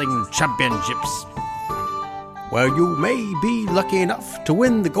wrestling championships, where you may be lucky enough to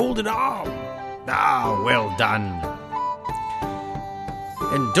win the golden arm. Ah, well done.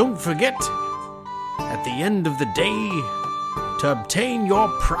 And don't forget, at the end of the day, to obtain your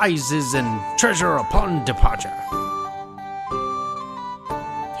prizes and treasure upon departure.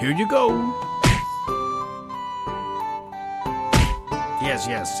 Here you go.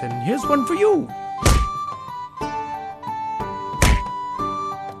 Yes, and here's one for you.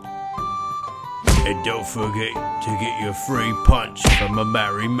 And don't forget to get your free punch from a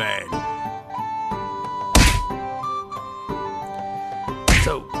merry man.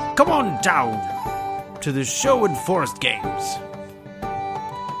 So, come on down to the Sherwood Forest Games.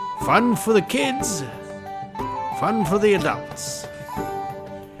 Fun for the kids, fun for the adults.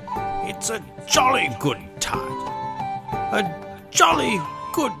 It's a jolly good time. A jolly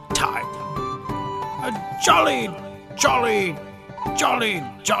good time. A jolly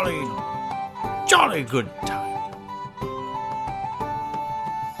good time.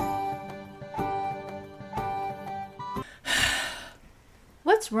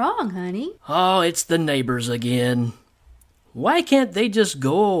 What's wrong, honey? Oh, it's the neighbors again. Why can't they just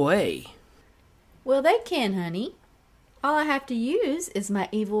go away? Well, they can, honey. All I have to use is my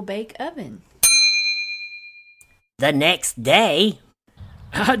evil bake oven. The next day?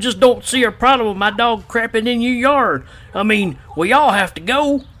 I just don't see a problem with my dog crapping in your yard. I mean, we all have to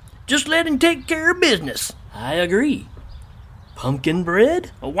go. Just let him take care of business. I agree. Pumpkin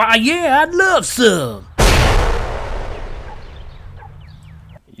bread? Why, yeah, I'd love some.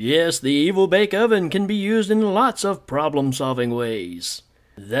 Yes, the evil bake oven can be used in lots of problem-solving ways.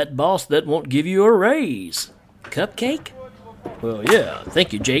 That boss that won't give you a raise. Cupcake? Well, yeah,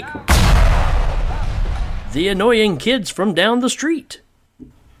 thank you, Jake. The annoying kids from down the street.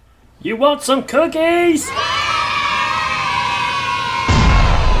 You want some cookies?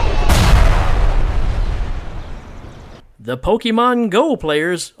 The Pokemon Go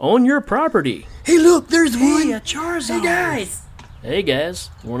players own your property. Hey, look, there's one. Hey, a Charizard. Hey, guys. Hey, guys,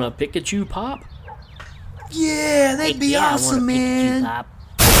 want a Pikachu pop? Yeah, that'd be awesome, man.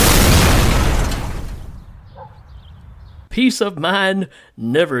 Peace of mind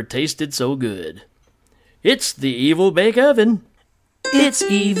never tasted so good. It's the Evil Bake Oven. It's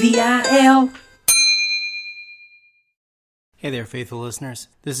EVIL. Hey there, faithful listeners.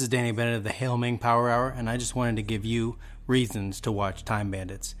 This is Danny Bennett of the Hail Ming Power Hour, and I just wanted to give you reasons to watch Time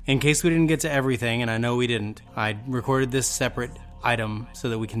Bandits. In case we didn't get to everything, and I know we didn't, I recorded this separate item so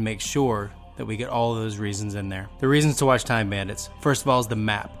that we can make sure that we get all of those reasons in there. The reasons to watch Time Bandits. First of all is the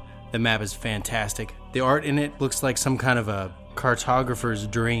map. The map is fantastic. The art in it looks like some kind of a cartographer's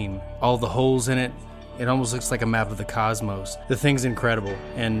dream. All the holes in it, it almost looks like a map of the cosmos. The thing's incredible,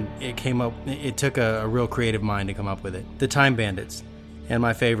 and it took a real creative mind to come up with it. The Time Bandits, and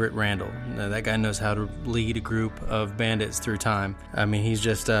my favorite, Randall. That guy knows how to lead a group of bandits through time. I mean, he's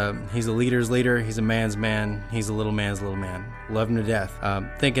just, he's a leader's leader, he's a man's man, he's a little man's little man. Love him to death.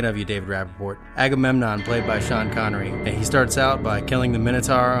 Thinking of you, David Rappaport. Agamemnon, played by Sean Connery. He starts out by killing the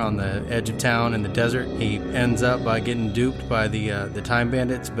Minotaur on the edge of town in the desert. He ends up by getting duped by the Time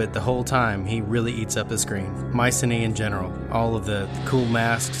Bandits, but the whole time, he really eats up the screen. Mycenae in general. All of the cool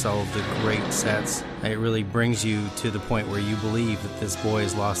masks, all of the great sets. It really brings you to the point where you believe that this boy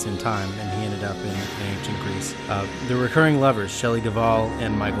is lost in time and he ended up in ancient Greece. The recurring lovers, Shelley Duvall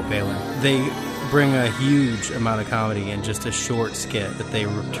and Michael Palin. They bring a huge amount of comedy in just a short skit that they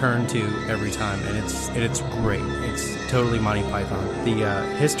return to every time, and it's great. It's totally Monty Python. The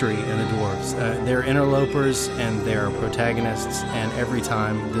history and the dwarves, they're interlopers and they're protagonists, and every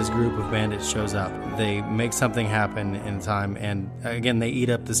time this group of bandits shows up, they make something happen in time, and again, they eat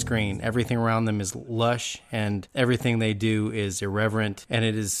up the screen. Everything around them is lush, and everything they do is irreverent, and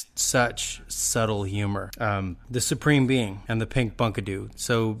it is such subtle humor. The Supreme Being and the Pink Bunkadoo.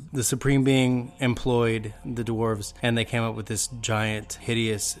 So the Supreme Being employed the dwarves, and they came up with this giant,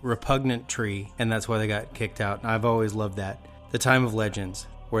 hideous, repugnant tree, and that's why they got kicked out. I've always loved that. The Time of Legends,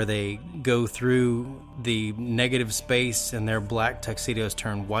 where they go through the negative space and their black tuxedos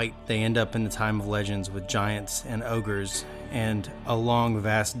turn white. They end up in the Time of Legends with giants and ogres and a long,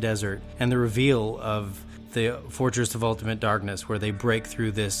 vast desert, and the reveal of the Fortress of Ultimate Darkness, where they break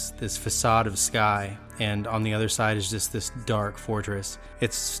through this facade of sky, and on the other side is just this dark fortress.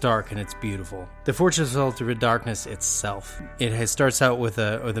 It's stark and it's beautiful. The Fortress of Ultimate Darkness itself, starts out with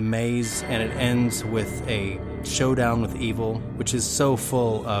a maze, and it ends with a showdown with evil, which is so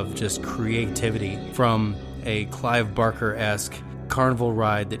full of just creativity, from a Clive Barker-esque carnival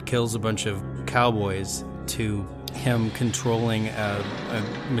ride that kills a bunch of cowboys to him controlling a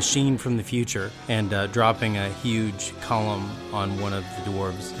machine from the future and dropping a huge column on one of the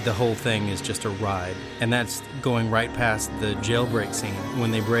dwarves. The whole thing is just a ride. And that's going right past the jailbreak scene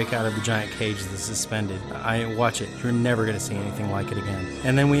when they break out of the giant cage that's suspended. I watch it. You're never going to see anything like it again.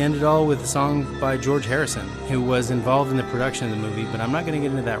 And then we end it all with a song by George Harrison, who was involved in the production of the movie, but I'm not going to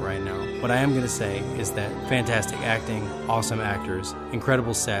get into that right now. What I am going to say is that fantastic acting, awesome actors,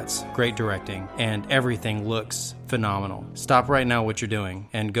 incredible sets, great directing, and everything looks phenomenal. Stop right now what you're doing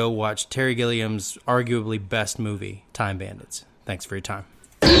and go watch Terry Gilliam's arguably best movie, Time Bandits. Thanks for your time.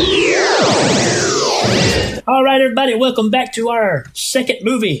 All right, everybody, welcome back to our second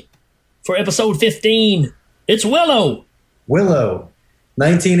movie for episode 15. It's Willow. Willow,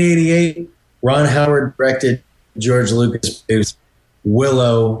 1988. Ron Howard directed, George Lucas produced.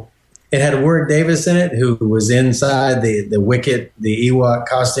 Willow. It had Warwick Davis in it, who was inside the Wicket, the Ewok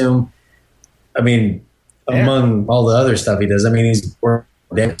costume. I mean, among all the other stuff he does, I mean, he's Warwick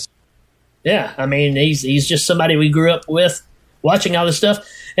Davis. Yeah, I mean, he's just somebody we grew up with, watching all this stuff.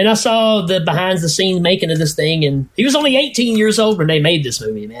 And I saw the behind-the-scenes making of this thing, and he was only 18 years old when they made this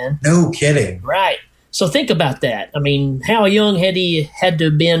movie, man. No kidding. Right. So think about that. I mean, how young had to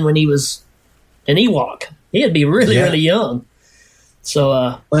have been when he was an Ewok? He had to be really, really young.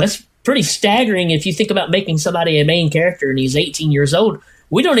 So that's pretty staggering if you think about making somebody a main character and he's 18 years old.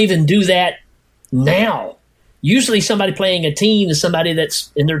 We don't even do that now. Usually somebody playing a teen is somebody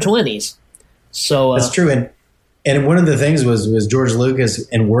that's in their 20s. So that's true. And one of the things was George Lucas,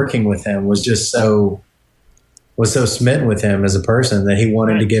 in working with him, was so smitten with him as a person that he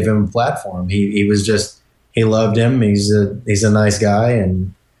wanted to give him a platform. He loved him. He's a nice guy,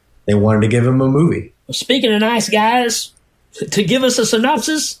 and they wanted to give him a movie. Speaking of nice guys, to give us a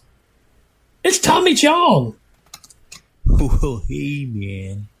synopsis, it's Tommy Chong. Well, hey,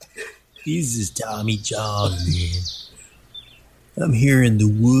 man. This is Tommy Chong, man. I'm here in the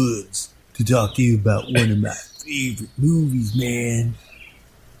woods to talk to you about one of my favorite movies, man.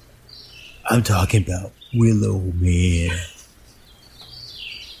 I'm talking about Willow, man.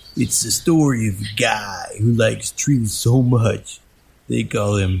 It's the story of a guy who likes trees so much, they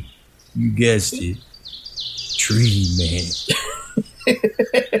call him, you guessed it, Tree Man.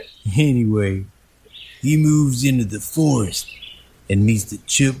 Anyway, he moves into the forest and meets the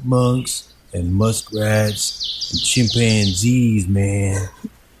chipmunks and muskrats and chimpanzees, man.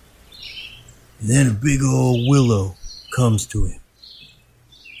 And then a big old willow comes to him.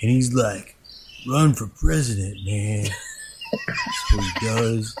 And he's like, run for president, man. So he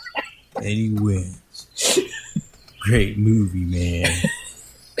does, and he wins. Great movie, man.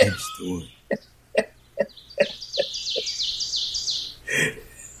 Good story.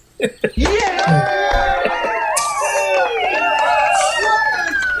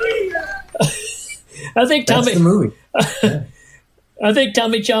 I think Tommy. That's the movie. I think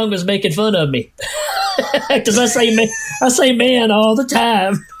Tommy Chong was making fun of me because I say man all the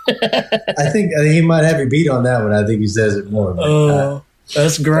time. I think he might have you beat on that one. I think he says it more. Oh,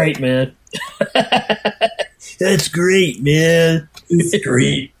 that's great, man. That's great, man. It's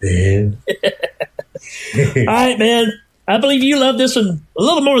great, man. All right, man. I believe you love this one a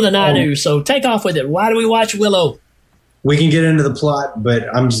little more than I do, so take off with it. Why do we watch Willow? We can get into the plot,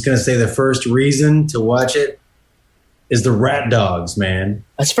 but I'm just going to say the first reason to watch it is the rat dogs, man.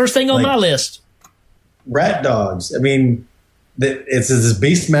 That's the first thing on my list. Rat dogs. I mean, it's this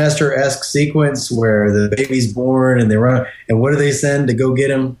Beastmaster-esque sequence where the baby's born and they run. And what do they send to go get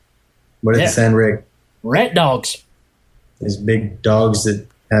him? What did they send, Rick? Rat dogs. These big dogs that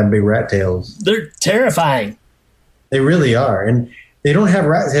have big rat tails. They're terrifying. They really are. And they don't have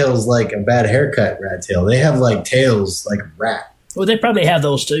rat tails like a bad haircut rat tail. They have like tails like a rat. Well, they probably have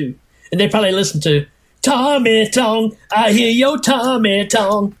those too. And they probably listen to Tommy Tong. I hear your Tommy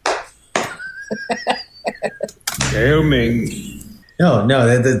Tong. Hail Ming. No,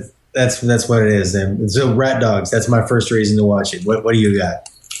 that's what it is. And so rat dogs. That's my first reason to watch it. What do you got?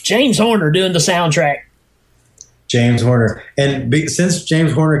 James Horner doing the soundtrack. James Horner. And since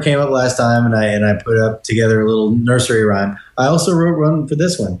James Horner came up last time and I put up together a little nursery rhyme, I also wrote one for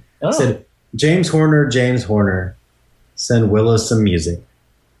this one. Oh. I said, James Horner, send Willow some music.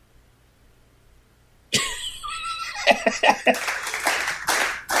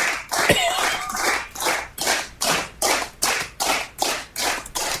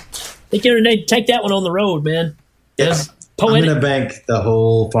 I think you're going to take that one on the road, man. Yeah. I'm going to bank the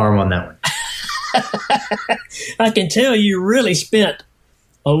whole farm on that one. I can tell you really spent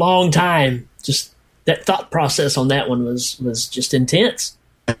a long time. Just that thought process on that one was just intense.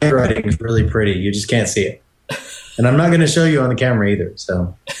 Handwriting is really pretty. You just can't see it. And I'm not going to show you on the camera either,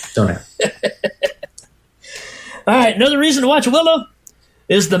 so don't have. All right, another reason to watch Willow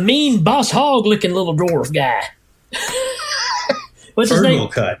is the mean Boss Hogg looking little dwarf guy. What's his name?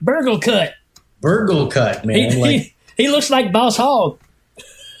 Burglecut, man. He looks like Boss Hogg.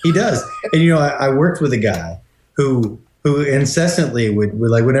 He does. And, I worked with a guy who incessantly would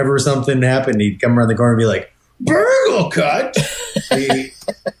like, whenever something happened, he'd come around the corner and be like, Burglecut.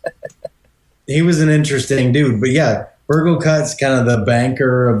 He was an interesting dude. But, yeah, Burglecut's kind of the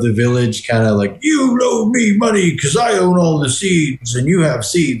banker of the village, kind of like, you owe me money because I own all the seeds and you have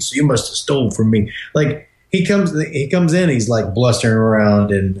seeds, so you must have stole from me. Like, he comes in, he's like blustering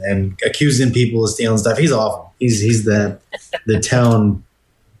around and accusing people of stealing stuff. He's awful. He's the town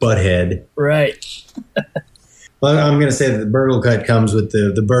butthead. Right. Well, I'm going to say that the Burglecut comes with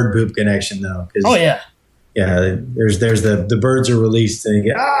the bird poop connection, though. Oh, yeah. Yeah, there's the birds are released and you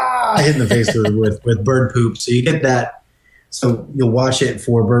get hit in the face with bird poop. So you get that. So you'll watch it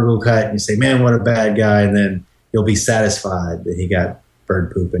for Burglecut and you say, man, what a bad guy. And then you'll be satisfied that he got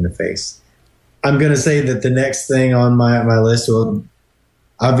bird poop in the face. I'm going to say that the next thing on my list, well,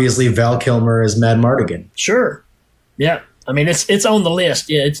 obviously Val Kilmer is Mad Mardigan. Sure. Yeah. I mean, it's on the list.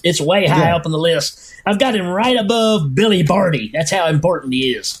 Yeah, it's way high up on the list. I've got him right above Billy Barty. That's how important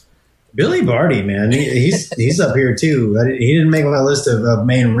he is. Billy Barty, man, he's up here too. He didn't make my list of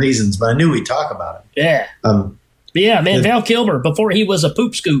main reasons, but I knew we'd talk about him. Yeah. Yeah, man, Val Kilmer before he was a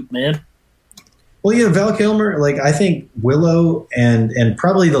poop scoop, man. Well, Val Kilmer, like I think Willow and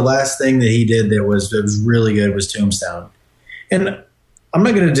probably the last thing that he did that was really good was Tombstone. And I'm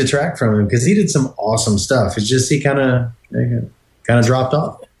not going to detract from him because he did some awesome stuff. It's just he kind of dropped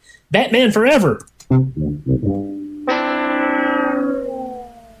off. Batman Forever.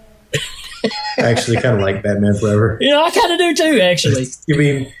 I actually kind of like Batman Forever. I kind of do too, actually. I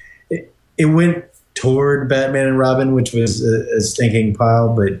mean, it went toward Batman and Robin, which was a stinking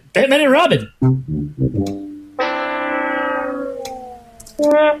pile, but Batman and Robin.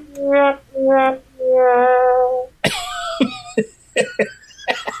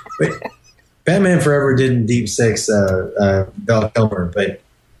 Batman Forever didn't deep six Val Kilmer, but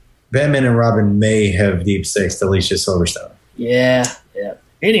Batman and Robin may have deep sixed Alicia Silverstone. Yeah.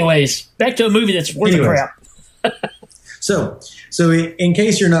 Anyways, back to a movie that's worth the crap. So in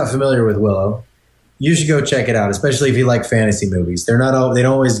case you're not familiar with Willow, you should go check it out, especially if you like fantasy movies. They don't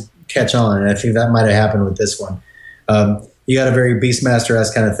always catch on, and I think that might have happened with this one. You got a very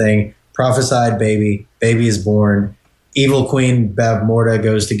Beastmaster-esque kind of thing. Prophesied baby is born. Evil Queen Bavmorda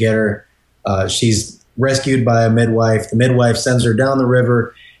goes to get her. She's rescued by a midwife. The midwife sends her down the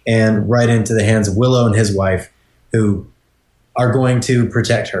river and right into the hands of Willow and his wife, who are going to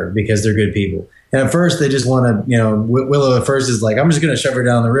protect her because they're good people. And at first, they just want to, Willow at first is like, I'm just going to shove her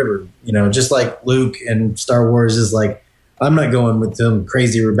down the river. Just like Luke and Star Wars is like, I'm not going with some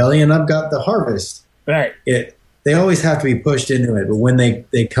crazy rebellion. I've got the harvest. Right. They always have to be pushed into it. But when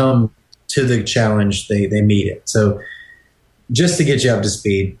they come to the challenge, they meet it. So just to get you up to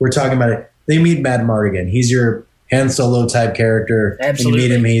speed, we're talking about it. They meet Mad Mardigan. He's your Han Solo type character. Absolutely.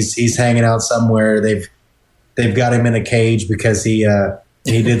 When you meet him, he's hanging out somewhere. They've got him in a cage because he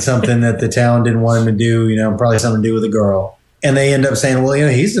did something that the town didn't want him to do. Probably something to do with a girl. And they end up saying, well,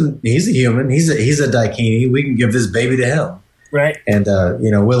 he's a human. He's a Daikini. We can give this baby to him. Right. And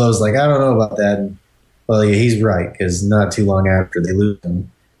Willow's like, I don't know about that. And, well, yeah, he's right, because not too long after they lose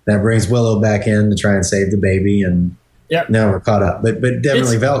him, that brings Willow back in to try and save the baby, and now we're caught up. But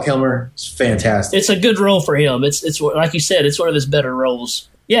definitely Val Kilmer is fantastic. It's a good role for him. It's like you said, it's one of his better roles.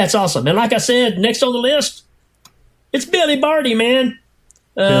 Yeah, it's awesome. And like I said, next on the list, it's Billy Barty, man.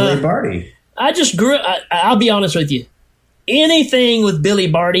 Billy Barty. I just grew up. I'll be honest with you. Anything with Billy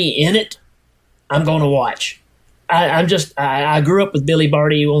Barty in it, I'm going to watch. I grew up with Billy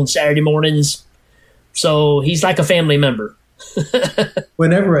Barty on Saturday mornings, so he's like a family member.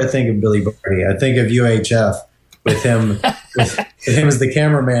 Whenever I think of Billy Barty, I think of UHF with him with him as the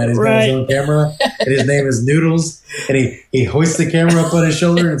cameraman. He's got his own camera, and his name is Noodles, and he hoists the camera up on his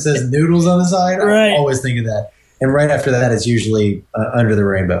shoulder and says Noodles on the side. Right. I always think of that. And right after that, it's usually Under the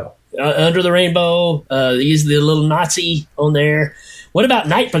Rainbow. Under the Rainbow. He's the little Nazi on there. What about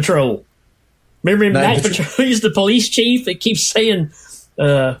Night Patrol? Remember him? Night Patrol? He's the police chief that keeps saying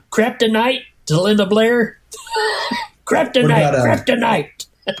kryptonite to Linda Blair. Kryptonite.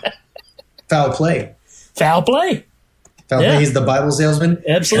 Foul Play. Foul Play. He's the Bible salesman.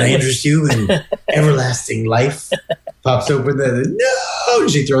 Absolutely. Can I interest you in everlasting life? Pops open no!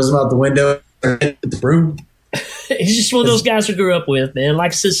 She throws him out the window with the broom. He's just one of those guys we grew up with, man.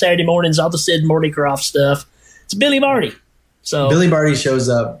 Like I said, Saturday mornings, all the Sid Morty Croft stuff. It's Billy Barty. So Billy Barty shows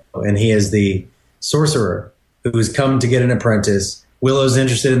up, and he is the sorcerer who's come to get an apprentice. Willow's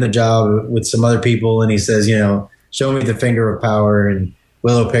interested in the job with some other people, and he says, show me the finger of power, and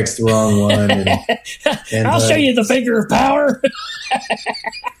Willow picks the wrong one. And I'll show you the finger of power.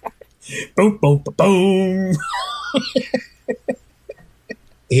 Boom, boom, boom.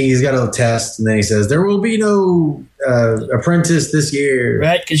 He's got a test, and then he says, there will be no apprentice this year.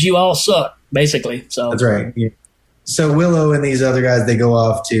 Right, because you all suck, basically. So that's right. So Willow and these other guys, they go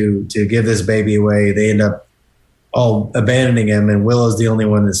off to give this baby away. They end up all abandoning him, and Willow's the only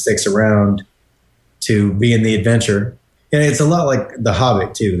one that sticks around to be in the adventure. And it's a lot like The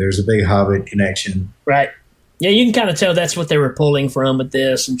Hobbit, too. There's a big Hobbit connection. Right. Yeah, you can kind of tell that's what they were pulling from with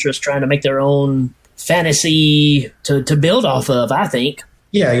this, and just trying to make their own fantasy to build off of, I think.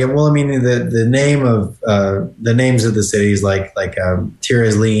 Yeah. Well, I mean, the name of the names of the cities, like Tir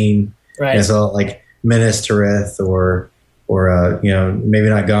Asleen, right? And so like Minas Tirith, or maybe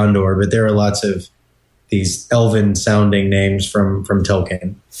not Gondor, but there are lots of these elven sounding names from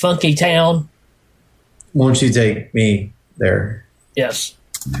Tolkien. Funky Town. Won't you take me there? Yes.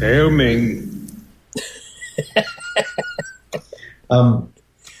 Hail Ming.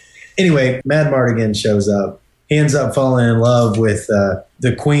 Anyway, Mad Mardigan shows up. He ends up falling in love with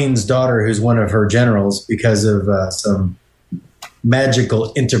the queen's daughter, who's one of her generals, because of some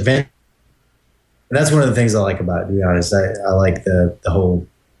magical intervention. And that's one of the things I like about it, to be honest. I like the whole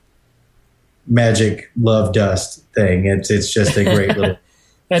magic love dust thing. It's just a great little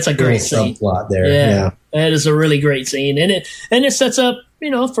that's a great scene. Subplot there. Yeah, that is a really great scene, and it sets up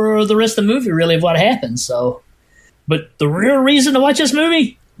for the rest of the movie really of what happens. So, but the real reason to watch this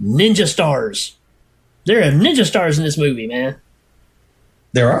movie, ninja stars. There are ninja stars in this movie, man.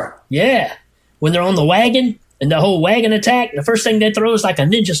 There are? Yeah. When they're on the wagon and the whole wagon attack, the first thing they throw is like a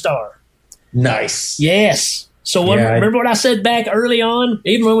ninja star. Nice. Yes. So remember what I said back early on,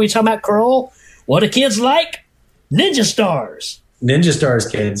 even when we were talking about Kroll? What do kids like? Ninja stars. Ninja stars,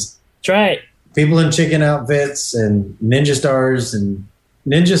 kids. That's right. People in chicken outfits and ninja stars and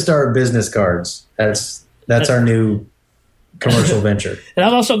ninja star business cards. That's our new commercial venture. And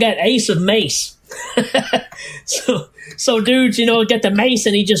I've also got Ace of Mace. so dudes, get the mace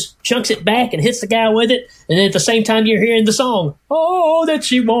and he just chunks it back and hits the guy with it. And then at the same time you're hearing the song, "Oh, that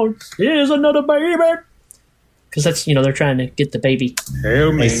she wants is another baby." Because that's, they're trying to get the baby.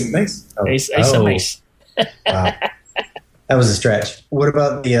 Ace of Mace. Oh. Ace of Mace. Wow. That was a stretch. What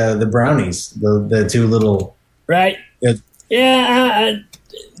about the brownies? The two little... Right. Yeah,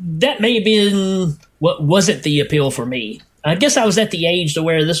 that may have been what wasn't the appeal for me. I guess I was at the age to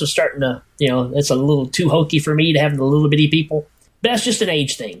where this was starting to, it's a little too hokey for me to have the little bitty people. But that's just an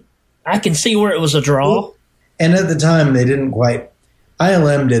age thing. I can see where it was a draw. And at the time, they didn't quite...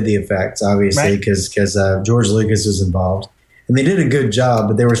 ILM did the effects, obviously, because George Lucas was involved. And they did a good job,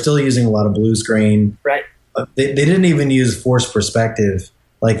 but they were still using a lot of blue screen. Right. They didn't even use forced perspective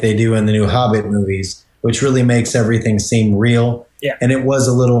like they do in the new Hobbit movies, which really makes everything seem real. Yeah. And it was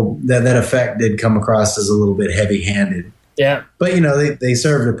a little... That effect did come across as a little bit heavy-handed. Yeah. But, they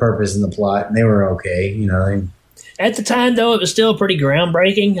served a purpose in the plot, and they were okay. At the time, though, it was still pretty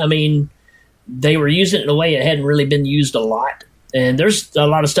groundbreaking. I mean, they were using it in a way it hadn't really been used a lot. And there's a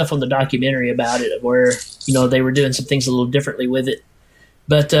lot of stuff on the documentary about it where, they were doing some things a little differently with it.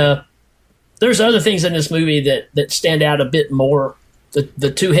 But there's other things in this movie that stand out a bit more.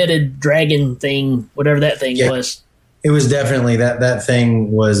 The two-headed dragon thing, whatever that thing was. It was definitely, that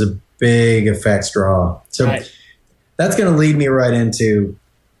thing was a big effects draw. So that's going to lead me right into,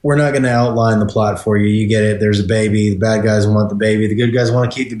 we're not going to outline the plot for you. You get it. There's a baby. The bad guys want the baby. The good guys want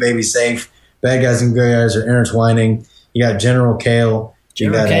to keep the baby safe. Bad guys and good guys are intertwining. You got General Kale.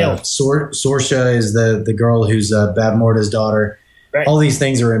 Sorsha is the girl who's Bab Morta's daughter. Right. All these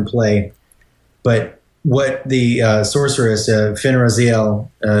things are in play. But what the sorceress, Finn Raziel,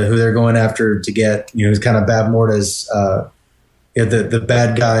 who they're going after to get, who's kind of Bab Morta's, the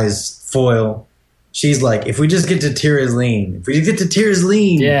bad guy's foil, she's like, if we just get to Tir Asleen,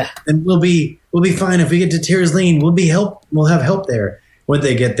 then we'll be fine. If we get to Tir Asleen, we'll have help there. When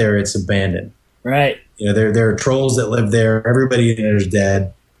they get there, it's abandoned. Right. There are trolls that live there. Everybody in there is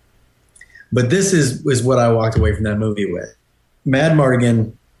dead. But this is what I walked away from that movie with.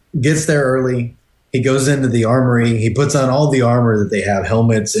 Madmartigan gets there early. He goes into the armory. He puts on all the armor that they have,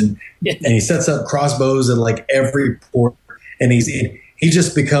 helmets, and he sets up crossbows at like every port. And he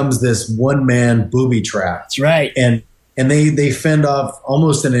just becomes this one-man booby trap. That's right. And they fend off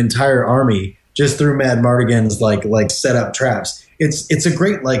almost an entire army just through Madmartigan's like set up traps. It's a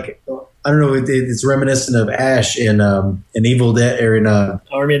great, like, I don't know, it's reminiscent of Ash in Evil Dead or in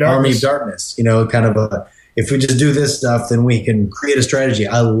Army of Darkness. Kind of if we just do this stuff, then we can create a strategy.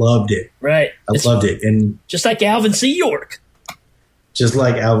 I loved it. Right. Loved it. And just like Alvin C. York. Just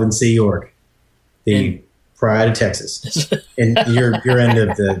like Alvin C. York, the pride of Texas, and your end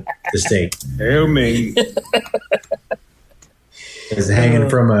of the state. Hail me. Is hanging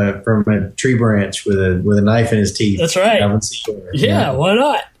from a tree branch with a knife in his teeth. That's right. Alvin C. York. Yeah, why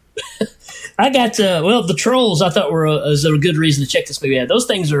not? I got the trolls. I thought were a good reason to check this movie out. Those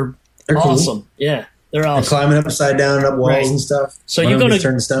things are awesome. Cool. Yeah, they're awesome. And climbing upside down and up walls and stuff. So you're gonna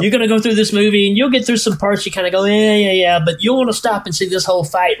go through this movie and you'll get through some parts you kind of go yeah, but you'll want to stop and see this whole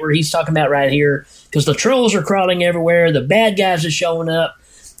fight where he's talking about right here because the trolls are crawling everywhere. The bad guys are showing up.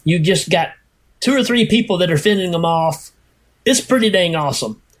 You just got 2 or 3 people that are fending them off. It's pretty dang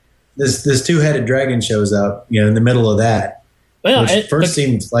awesome. This two-headed dragon shows up, in the middle of that. Well, which first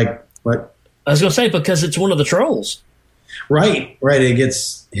seems like what I was going to say, because it's one of the trolls. Right. It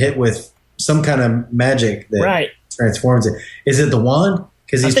gets hit with some kind of magic that transforms it. Is it the wand?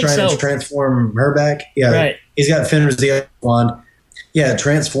 Because he's trying to transform her back. Yeah, right. He's got Fenrir's the wand. Yeah, it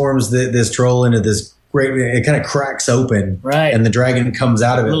transforms this troll into this great. It kind of cracks open, right? And the dragon comes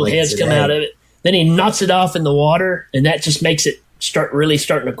out of it. Little heads come out of it. Then he knocks it off in the water, and that just makes it starting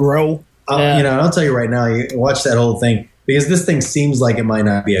to grow. I'll tell you right now. You watch that whole thing because this thing seems like it might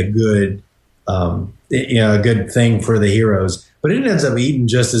not be a good, a good thing for the heroes, but it ends up eating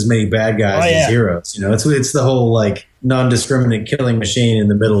just as many bad guys as heroes. It's the whole like non-discriminate killing machine in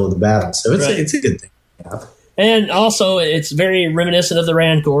the middle of the battle. So it's a good thing. Yeah. And also, it's very reminiscent of the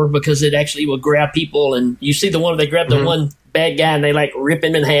Rancor because it actually will grab people, and you see the one where they grab the one bad guy and they like rip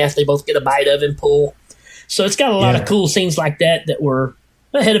him in half. They both get a bite of him, pull. So it's got a lot of cool scenes like that were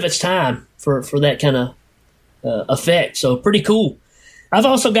ahead of its time for that kind of effect. So pretty cool. I've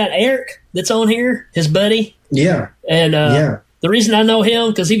also got Eric that's on here, his buddy. Yeah. And The reason I know him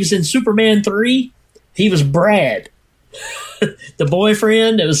because he was in Superman 3. He was Brad, the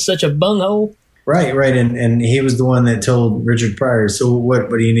boyfriend. It was such a bunghole. Right. And he was the one that told Richard Pryor, so what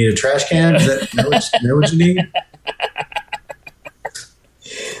do you need, a trash can? Is that what you need?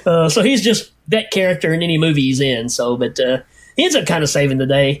 So he's just that character in any movie he's in. So, but he ends up kind of saving the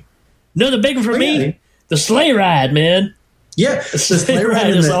day. Another big one for me, the sleigh ride, man. Yeah, the sleigh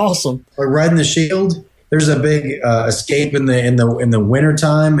ride is awesome. Like riding the shield. There's a big escape in the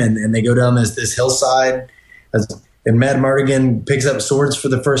wintertime, and they go down this hillside. And Madmartigan picks up swords for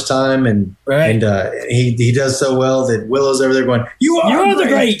the first time, and he does so well that Willow's over there going, "You are the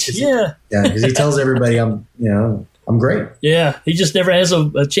great." Yeah, because he tells everybody, I'm great. Yeah, he just never has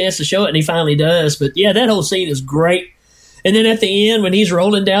a chance to show it, and he finally does. But yeah, that whole scene is great. And then at the end, when he's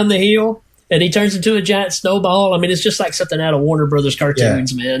rolling down the hill and he turns into a giant snowball, I mean, it's just like something out of Warner Brothers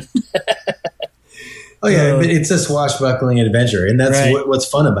cartoons, man. Oh yeah, but it's a swashbuckling adventure, and that's what's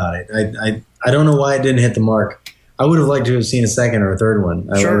fun about it. I don't know why it didn't hit the mark. I would have liked to have seen a second or a third one.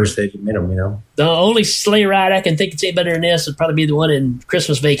 I wish they'd made them, The only sleigh ride I can think it's any better than this would probably be the one in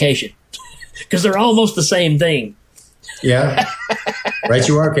Christmas Vacation, because they're almost the same thing. Yeah, right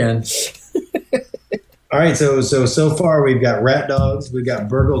you are, Ken. All right, so far we've got Rat Dogs, we've got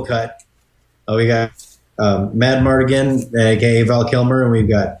Burgle Cut, we got Madmartigan, aka Val Kilmer, and we've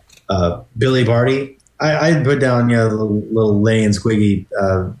got Billy Barty. I put down the little Lenny and Squiggy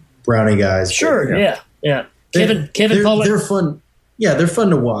brownie guys. Sure, but, yeah. Kevin Pollak. They're fun. Yeah, they're fun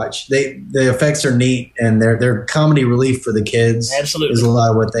to watch. The effects are neat, and they're comedy relief for the kids. Absolutely, is a lot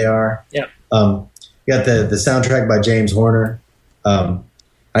of what they are. Yeah. You got the soundtrack by James Horner.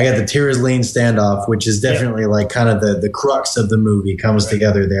 I got the Tears Lean standoff, which is definitely like kind of the crux of the movie comes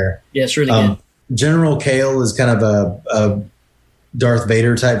together there. Yeah, it's really good. General Kale is kind of a Darth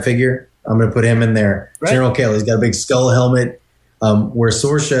Vader type figure. I'm going to put him in there. Right. General Kale, he's got a big skull helmet. Where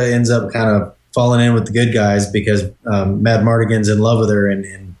Saoirse ends up kind of falling in with the good guys because Madmartigan's in love with her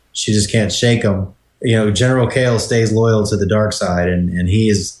and she just can't shake him. General Kale stays loyal to the dark side, and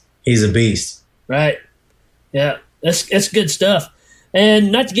he's a beast. Right. Yeah, that's good stuff.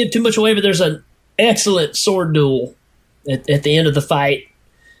 And not to give too much away, but there's an excellent sword duel at the end of the fight,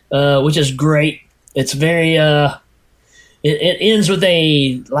 which is great. It's very it ends with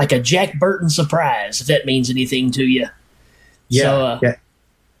a Jack Burton surprise, if that means anything to you. Yeah. Yeah.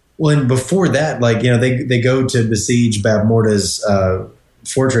 Well, and before that, they go to besiege Bab Morta's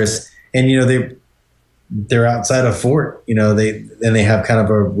fortress, and they're outside a fort. They have kind of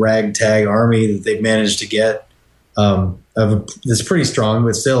a ragtag army that they've managed to get. That's pretty strong,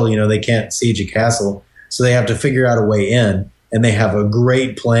 but still, they can't siege a castle, so they have to figure out a way in, and they have a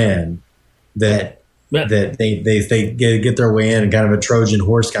great plan that they get their way in, kind of a Trojan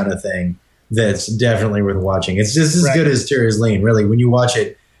horse kind of thing. That's definitely worth watching. It's just as good as Tears Lean. Really, when you watch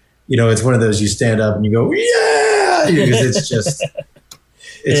it, it's one of those you stand up and you go, yeah, because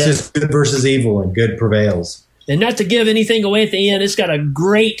it's just good versus evil, and good prevails. And not to give anything away at the end, it's got a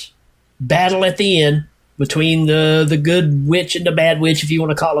great battle at the end between the good witch and the bad witch, if you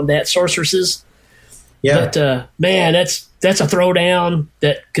want to call them that, sorceresses. Yeah. But man, that's a throwdown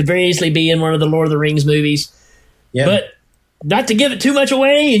that could very easily be in one of the Lord of the Rings movies. Yeah. But not to give it too much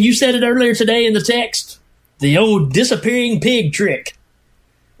away, and you said it earlier today in the text, the old disappearing pig trick.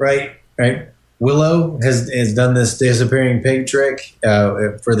 Right. Willow has done this disappearing pig trick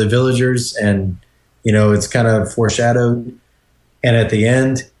for the villagers, and it's kind of foreshadowed. And at the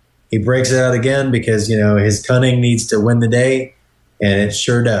end, he breaks it out again because his cunning needs to win the day, and it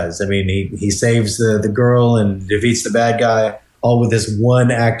sure does. I mean, he saves the girl and defeats the bad guy, all with this one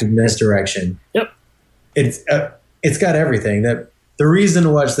act of misdirection. Yep. It's got everything. That the reason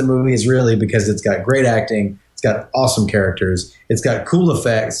to watch the movie is really because it's got great acting, it's got awesome characters, it's got cool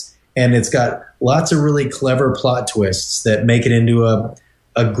effects, and it's got lots of really clever plot twists that make it into a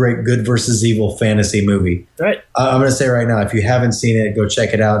great good versus evil fantasy movie. Right. I'm going to say right now, if you haven't seen it, go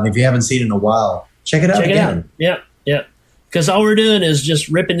check it out. And if you haven't seen it in a while, check it out again. Yeah. Because all we're doing is just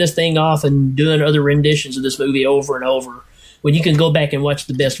ripping this thing off and doing other renditions of this movie over and over, when you can go back and watch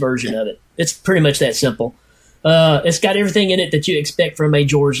the best version of it. It's pretty much that simple. It's got everything in it that you expect from a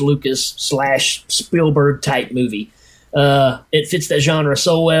George Lucas / Spielberg type movie. It fits that genre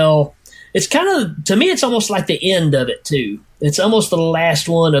so well. It's kind of, to me, it's almost like the end of it too. It's almost the last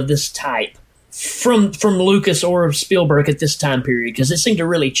one of this type from Lucas or Spielberg at this time period, because it seemed to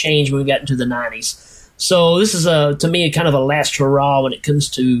really change when we got into the 90s. So this is to me kind of a last hurrah when it comes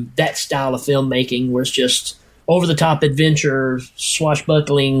to that style of filmmaking, where it's just over the top adventure,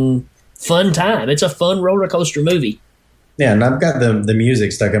 swashbuckling, fun time. It's a fun roller coaster movie. Yeah, and I've got the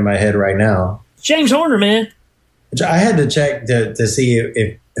music stuck in my head right now. James Horner, man. I had to check to see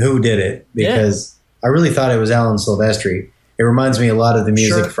if who did it because I really thought it was Alan Silvestri. It reminds me a lot of the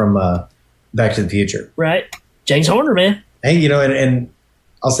music from Back to the Future. Right. James Horner, man. Hey, you know, and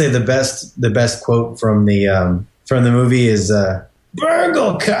I'll say the best quote from the movie is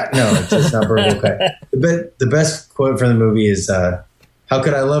 "Burgle Cut." No, it's not Burgle Cut. The best quote from the movie is "How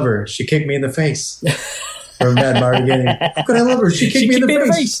could I love her? She kicked me in the face." From Mad Mardigan. How could I love her? She kicked me in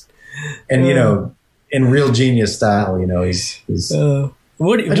the face. And you know, in real genius style, you know, he's I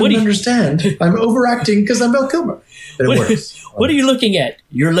don't understand. I'm overacting because I'm Val Kilmer. But it works. What are you looking at?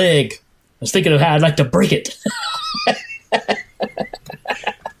 Your leg. I was thinking of how I'd like to break it.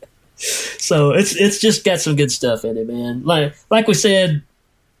 So it's just got some good stuff in it, man. Like we said,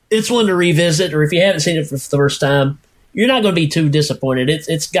 it's one to revisit, or if you haven't seen it for the first time, you're not going to be too disappointed.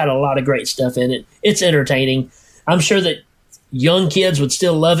 It's got a lot of great stuff in it. It's entertaining. I'm sure that young kids would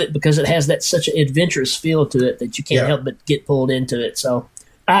still love it because it has that such an adventurous feel to it that you can't help but get pulled into it. So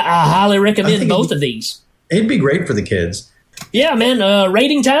I highly recommend both of these. It'd be great for the kids. Yeah, man.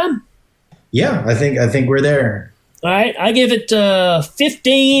 Rating time? Yeah, I think we're there. All right, I give it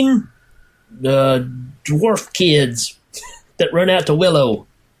 15 dwarf kids that run out to Willow.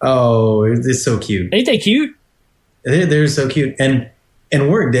 Oh, it's so cute. Ain't they cute? They're so cute. And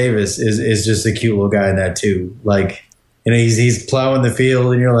Warwick Davis is just a cute little guy in that too. Like, you know, he's plowing the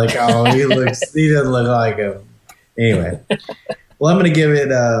field and you're like, oh, he doesn't look like him. Anyway. Well, I'm gonna give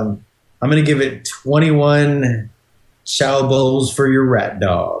it 21 chow bowls for your rat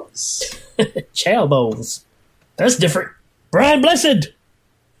dogs. Chow bowls. That's different. Brian Blessed,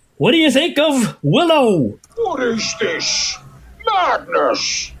 what do you think of Willow? What is this?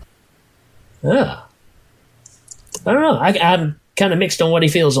 Madness! I don't know. I'm kind of mixed on what he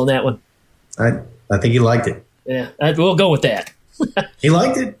feels on that one. I think he liked it. Yeah, we'll go with that. He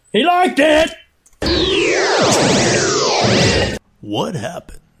liked it. He liked it! What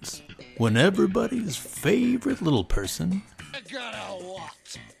happens when everybody's favorite little person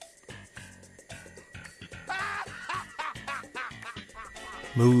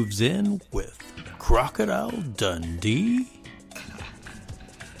moves in with Crocodile Dundee?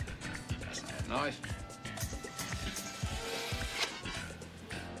 Knife.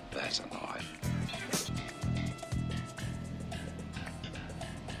 That's a knife.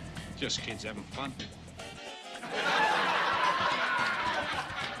 Just kids having fun.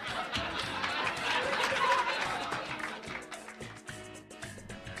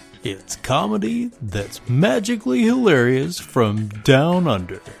 It's comedy that's magically hilarious from down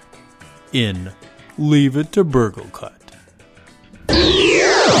under in Leave It to Burglecut.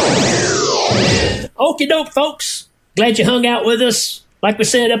 Okie doke, folks. Glad you hung out with us. Like we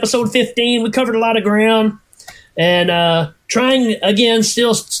said, episode 15, we covered a lot of ground. And trying, again,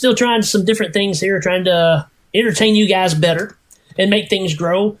 still trying some different things here, trying to entertain you guys better and make things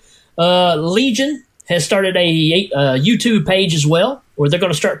grow. Legion has started a YouTube page as well, where they're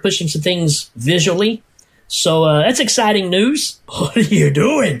going to start pushing some things visually. So that's exciting news. What are you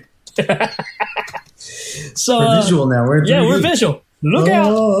doing? So we're visual now. We're 3D. We're visual. Look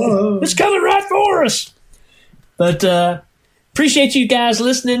out. It's coming right for us. But appreciate you guys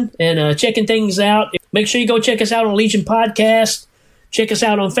listening and checking things out. Make sure you go check us out on Legion Podcast. Check us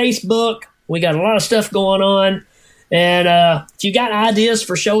out on Facebook. We got a lot of stuff going on. And if you got ideas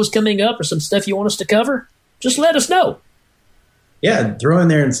for shows coming up or some stuff you want us to cover, just let us know. Yeah, throw in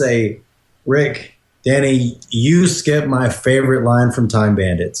there and say, Rick, Danny, you skipped my favorite line from Time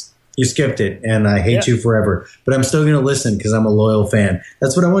Bandits. You skipped it, and I hate you forever. But I'm still going to listen because I'm a loyal fan.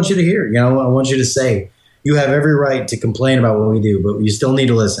 That's what I want you to hear. You know, I want you to say, you have every right to complain about what we do, but you still need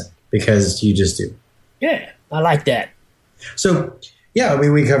to listen because you just do. Yeah, I like that. So, yeah, I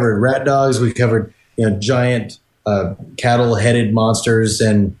mean, we covered rat dogs. We covered, giant cattle-headed monsters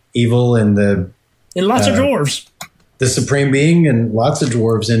and evil and lots of dwarves. The Supreme Being and lots of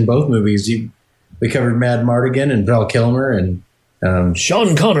dwarves in both movies. We covered Mad Mardigan and Val Kilmer and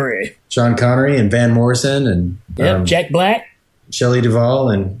Sean Connery and Van Morrison and Jack Black, Shelley Duvall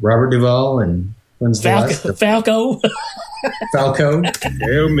and Robert Duvall and when's the last? Falco.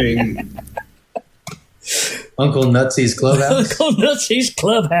 Hail Ming. Uncle Nutsy's Clubhouse. Uncle Nutsy's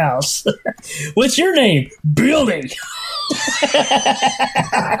Clubhouse. What's your name? Billy.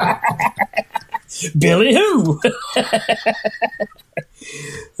 Billy who?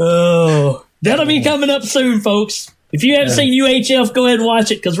 Oh, that'll be coming up soon, folks. If you haven't seen UHF, go ahead and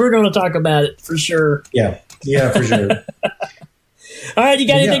watch it because we're going to talk about it for sure. Yeah, for sure. All right, you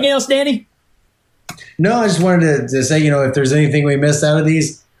got anything else, Danny? No, I just wanted to say, if there's anything we missed out of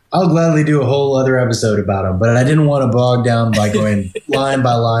these, I'll gladly do a whole other episode about them, but I didn't want to bog down by going line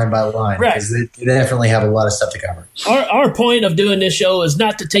by line by line. Right. Because they definitely have a lot of stuff to cover. Our point of doing this show is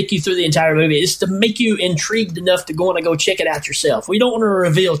not to take you through the entire movie. It's to make you intrigued enough to want to go check it out yourself. We don't want to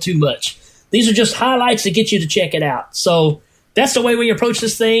reveal too much. These are just highlights to get you to check it out. So that's the way we approach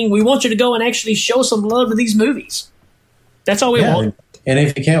this thing. We want you to go and actually show some love to these movies. That's all we want. And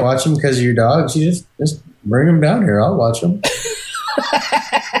if you can't watch them because of your dogs, you just bring them down here. I'll watch them.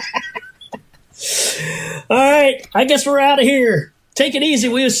 All right, I guess we're out of here. Take it easy.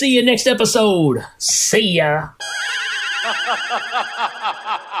 We'll see you next episode. See ya.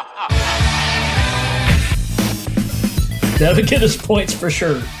 That'll get us points for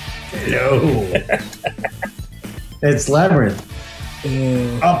sure. No. It's Labyrinth.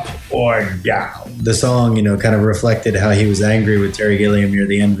 Up or down. The song, kind of reflected how he was angry with Terry Gilliam near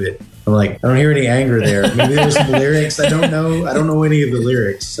the end of it. I'm like, I don't hear any anger there. Maybe there's some lyrics. I don't know. I don't know any of the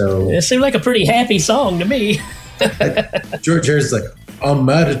lyrics. So it seemed like a pretty happy song to me. George Harrison's like, I'm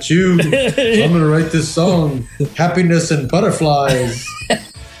mad at you. So I'm going to write this song, Happiness and Butterflies.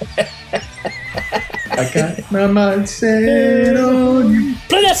 I got my mind set on you.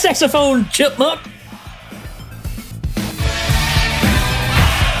 Play that saxophone, Chipmunk.